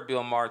I've heard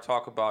Bill Maher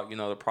talk about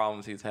the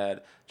problems he's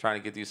had trying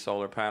to get these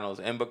solar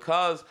panels, and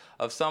because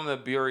of some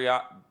of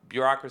the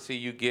bureaucracy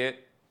you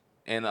get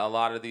in a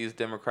lot of these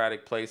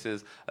democratic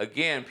places,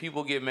 again,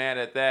 people get mad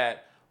at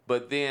that,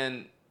 but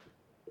then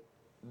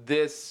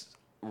this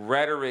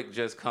rhetoric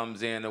just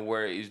comes in to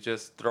where you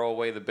just throw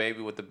away the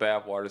baby with the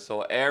bathwater.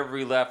 So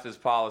every leftist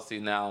policy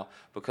now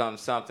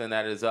becomes something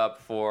that is up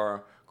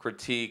for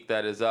critique,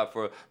 that is up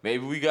for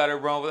maybe we got it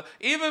wrong. With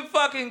even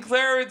fucking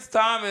Clarence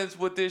Thomas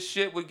with this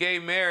shit with gay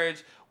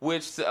marriage,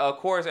 which of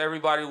course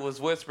everybody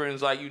was whispering,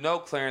 is like,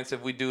 Clarence,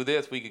 if we do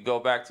this, we could go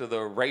back to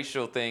the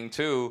racial thing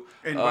too.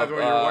 And by the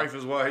way, your wife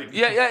is white.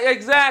 Yeah,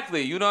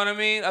 exactly. You know what I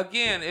mean?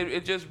 Again,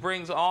 it just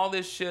brings all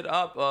this shit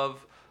up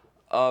of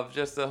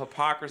just the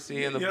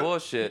hypocrisy and the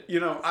bullshit.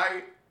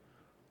 I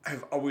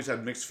have always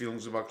had mixed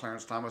feelings about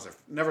Clarence Thomas. I've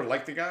never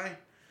liked the guy.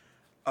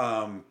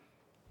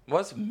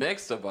 What's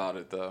mixed about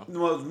it, though?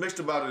 What's mixed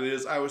about it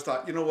is I always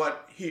thought,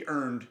 what? He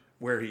earned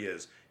where he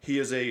is. He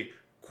is a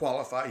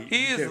qualified...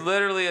 He is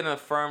literally an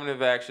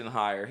affirmative action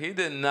hire. He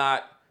did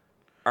not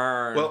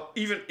earn... Well,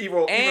 even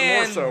more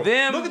so. Look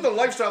at the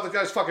lifestyle the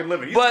guy's fucking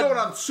living. He's going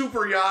on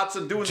super yachts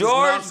and doing this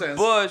nonsense.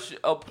 George Bush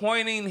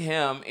appointing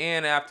him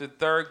in after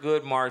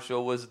Thurgood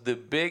Marshall was the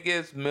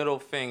biggest middle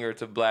finger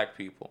to black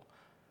people.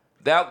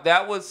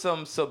 That was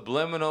some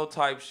subliminal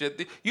type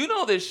shit. You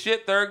know this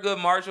shit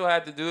Thurgood Marshall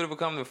had to do to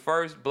become the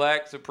first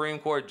black Supreme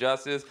Court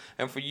justice,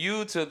 and for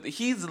you to,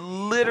 he's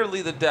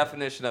literally the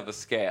definition of a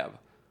scab.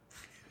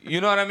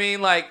 You know what I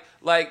mean?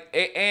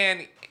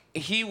 And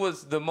he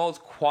was the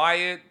most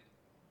quiet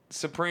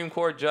Supreme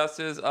Court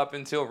justice up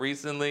until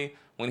recently,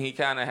 when he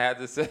kind of had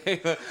to say.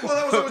 Well,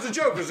 that was always a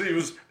joke, because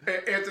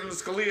Anthony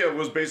Scalia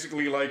was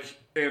basically like,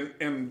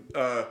 and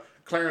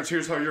Clarence,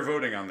 here's how you're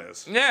voting on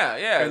this.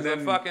 Yeah, he's a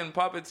fucking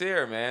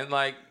puppeteer, man.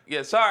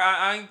 Sorry,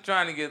 I ain't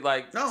trying to get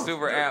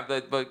super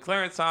amped, but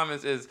Clarence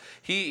Thomas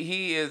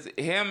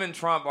him and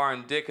Trump are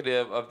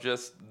indicative of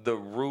just the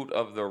root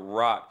of the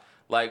rot.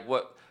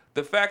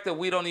 The fact that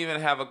we don't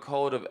even have a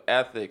code of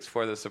ethics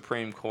for the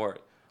Supreme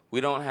Court. We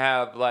don't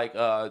have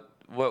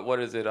what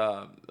is it?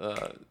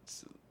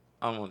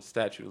 I don't want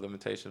statute of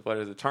limitations. What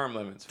is it? Term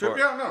limits. You know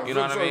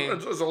what I mean?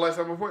 It's a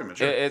lifetime appointment.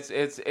 Sure.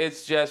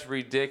 It's just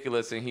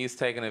ridiculous, and he's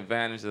taking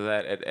advantage of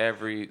that at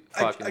every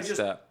fucking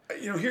step.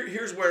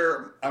 Here's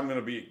where I'm going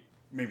to be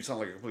maybe sound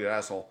like a complete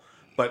asshole,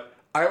 but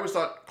I always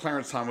thought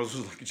Clarence Thomas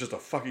was just a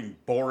fucking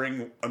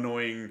boring,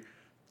 annoying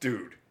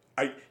dude.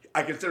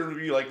 I consider him to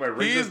be like my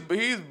racist.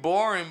 He's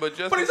boring, but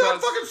he's on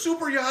fucking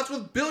super yachts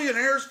with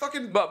billionaires.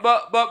 Fucking. But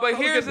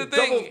here's the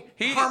thing.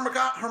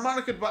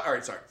 Harmonica. All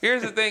right, sorry.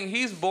 Here's the thing.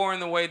 He's boring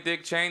the way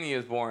Dick Cheney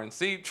is boring.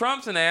 See,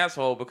 Trump's an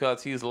asshole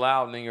because he's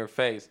loud and in your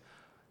face.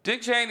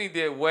 Dick Cheney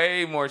did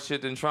way more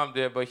shit than Trump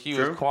did, but he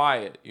was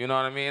quiet. You know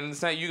what I mean? And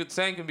the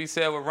same can be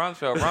said with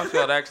Rumsfeld.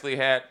 Rumsfeld actually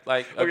had,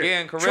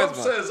 again, charisma. Trump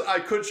says, I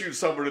could shoot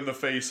someone in the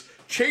face.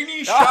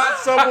 Cheney shot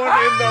someone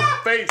in the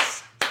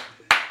face.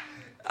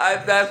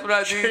 That's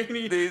what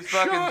these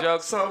fucking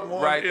jokes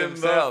write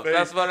themselves.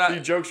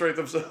 These jokes write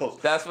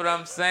themselves. That's what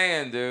I'm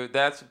saying, dude.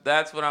 That's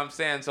what I'm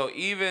saying. So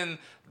even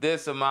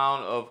this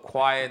amount of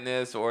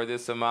quietness or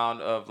this amount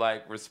of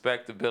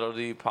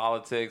respectability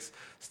politics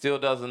still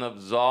doesn't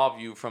absolve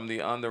you from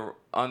the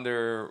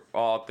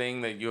underall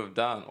thing that you have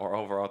done, or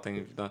overall thing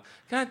you've done.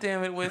 God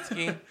damn it,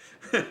 whiskey.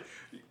 All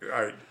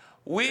right.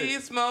 We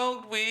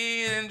smoked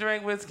weed and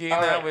drank whiskey.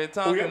 Now we're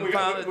talking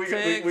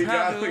politics.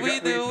 How do we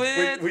do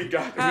it? We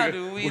got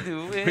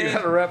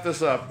to wrap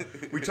this up.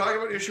 We talk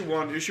about issue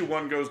one. Issue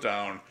one goes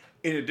down.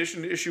 In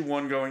addition to issue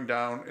one going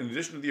down, in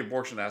addition to the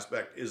abortion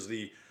aspect, is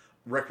the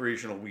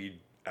recreational weed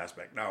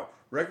aspect. Now,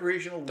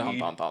 recreational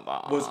weed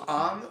was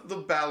on the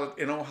ballot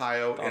in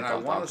Ohio, and I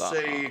want to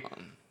say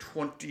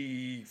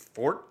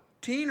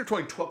 2014 or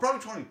 2012, probably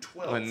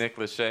 2012. When Nick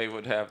Lachey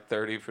would have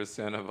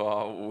 30% of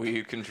all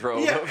weed control.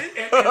 Yeah,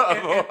 and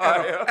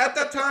at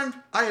that time,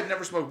 I had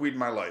never smoked weed in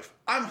my life.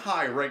 I'm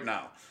high right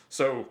now,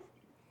 so,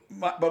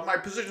 but my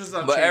position is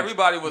not. But changed.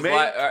 Everybody was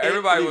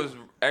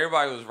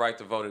right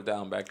to vote it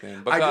down back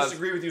then. I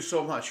disagree with you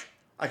so much.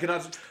 I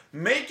cannot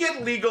make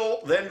it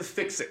legal, then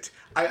fix it.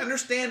 I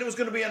understand it was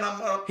going to be a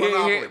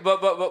monopoly.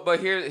 But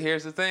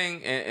here's the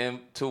thing,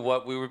 and to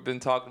what we've been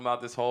talking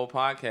about this whole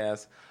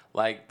podcast.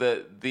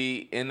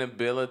 The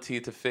inability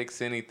to fix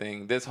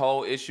anything. This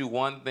whole issue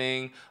one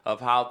thing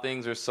of how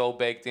things are so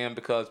baked in,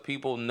 because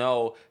people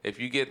know if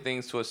you get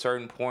things to a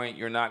certain point,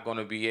 you're not going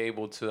to be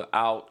able to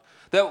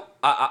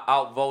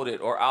outvote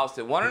it or oust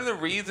it. One of the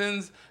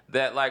reasons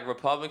that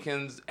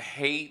Republicans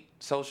hate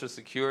Social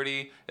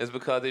Security is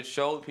because it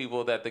showed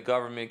people that the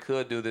government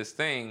could do this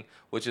thing,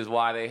 which is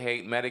why they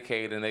hate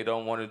Medicaid and they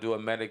don't want to do a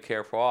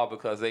Medicare for all,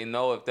 because they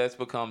know if this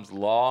becomes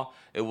law,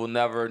 it will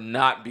never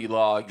not be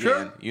law again.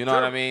 Sure, you know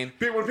what I mean?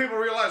 When people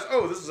realize,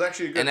 this is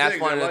actually a good thing. And that's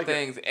one of the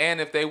things.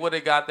 And if they would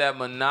have got that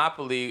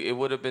monopoly, it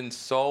would have been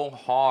so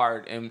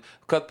hard. And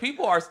because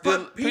people are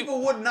still... But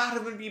people would not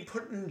have been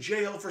put in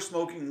jail for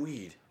smoking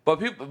weed. But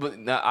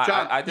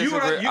John, I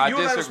disagree. I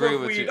disagree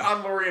with weed you.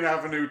 On Lorraine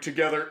Avenue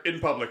together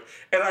in public,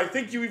 and I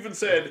think you even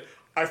said,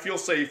 "I feel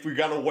safe. We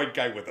got a white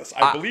guy with us."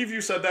 I believe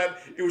you said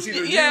that. It was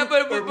either or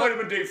it might have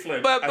been Dave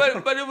Flynn. But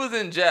it was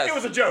in jest. It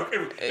was a joke. It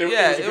was a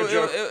good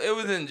joke. It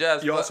was in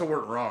jest. You also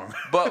weren't wrong.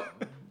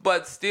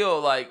 but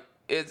still,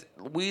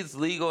 weed's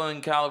legal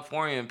in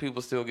California, and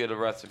people still get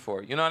arrested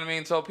for it. You know what I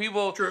mean? So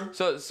people. True.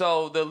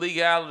 So the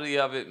legality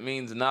of it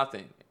means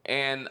nothing.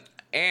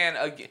 And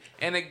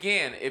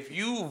again, if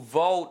you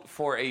vote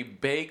for a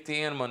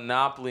baked-in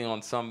monopoly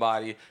on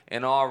somebody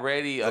and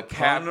already the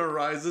pun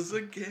rises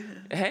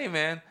again. Hey,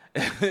 man,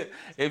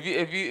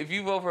 if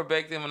you vote for a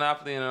baked-in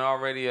monopoly in an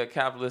already a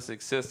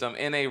capitalistic system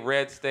in a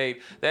red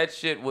state, that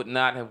shit would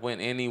not have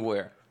went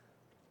anywhere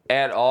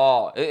at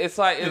all. It's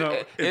like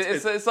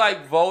it's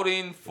like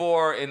voting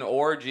for an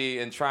orgy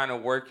and trying to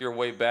work your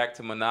way back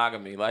to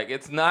monogamy.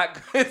 That's not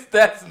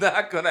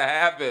gonna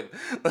happen.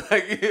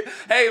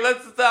 Hey,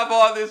 let's stop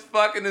all this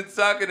fucking and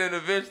sucking and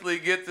eventually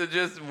get to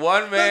just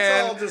one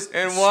man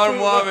and one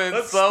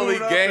woman slowly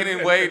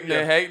gaining weight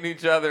and hating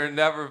each other and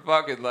never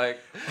fucking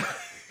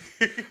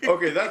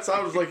Okay, that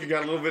sounds like you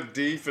got a little bit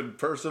deep and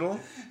personal.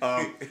 All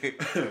right,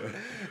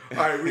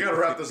 we gotta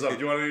wrap this up. Do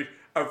you want to?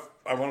 I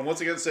want to once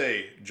again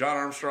say John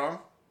Armstrong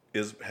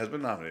has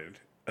been nominated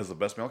as the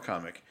best male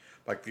comic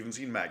by Cleveland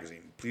Scene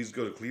Magazine. Please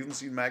go to Cleveland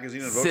Scene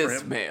Magazine and vote for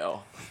him.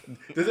 Mail.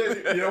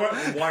 You know what?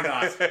 Why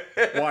not?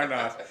 Why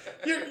not?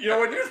 You know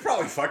what? You just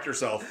probably fucked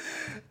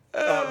yourself.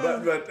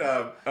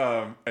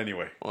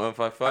 Anyway. Well, if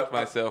I fuck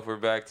myself, we're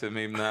back to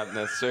me not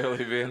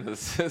necessarily being the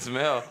cis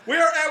male. We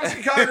are at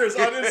Whiskey Congress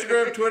on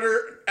Instagram,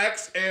 Twitter,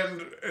 X,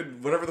 and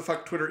whatever the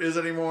fuck Twitter is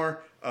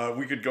anymore.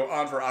 We could go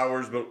on for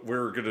hours, but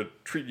we're going to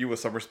treat you with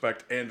some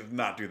respect and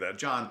not do that.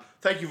 John,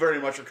 thank you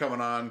very much for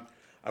coming on.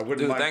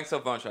 Thanks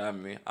so much for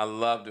having me. I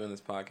love doing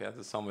this podcast.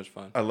 It's so much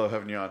fun. I love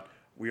having you on.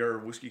 We are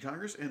Whiskey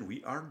Congress, and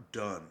we are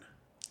done.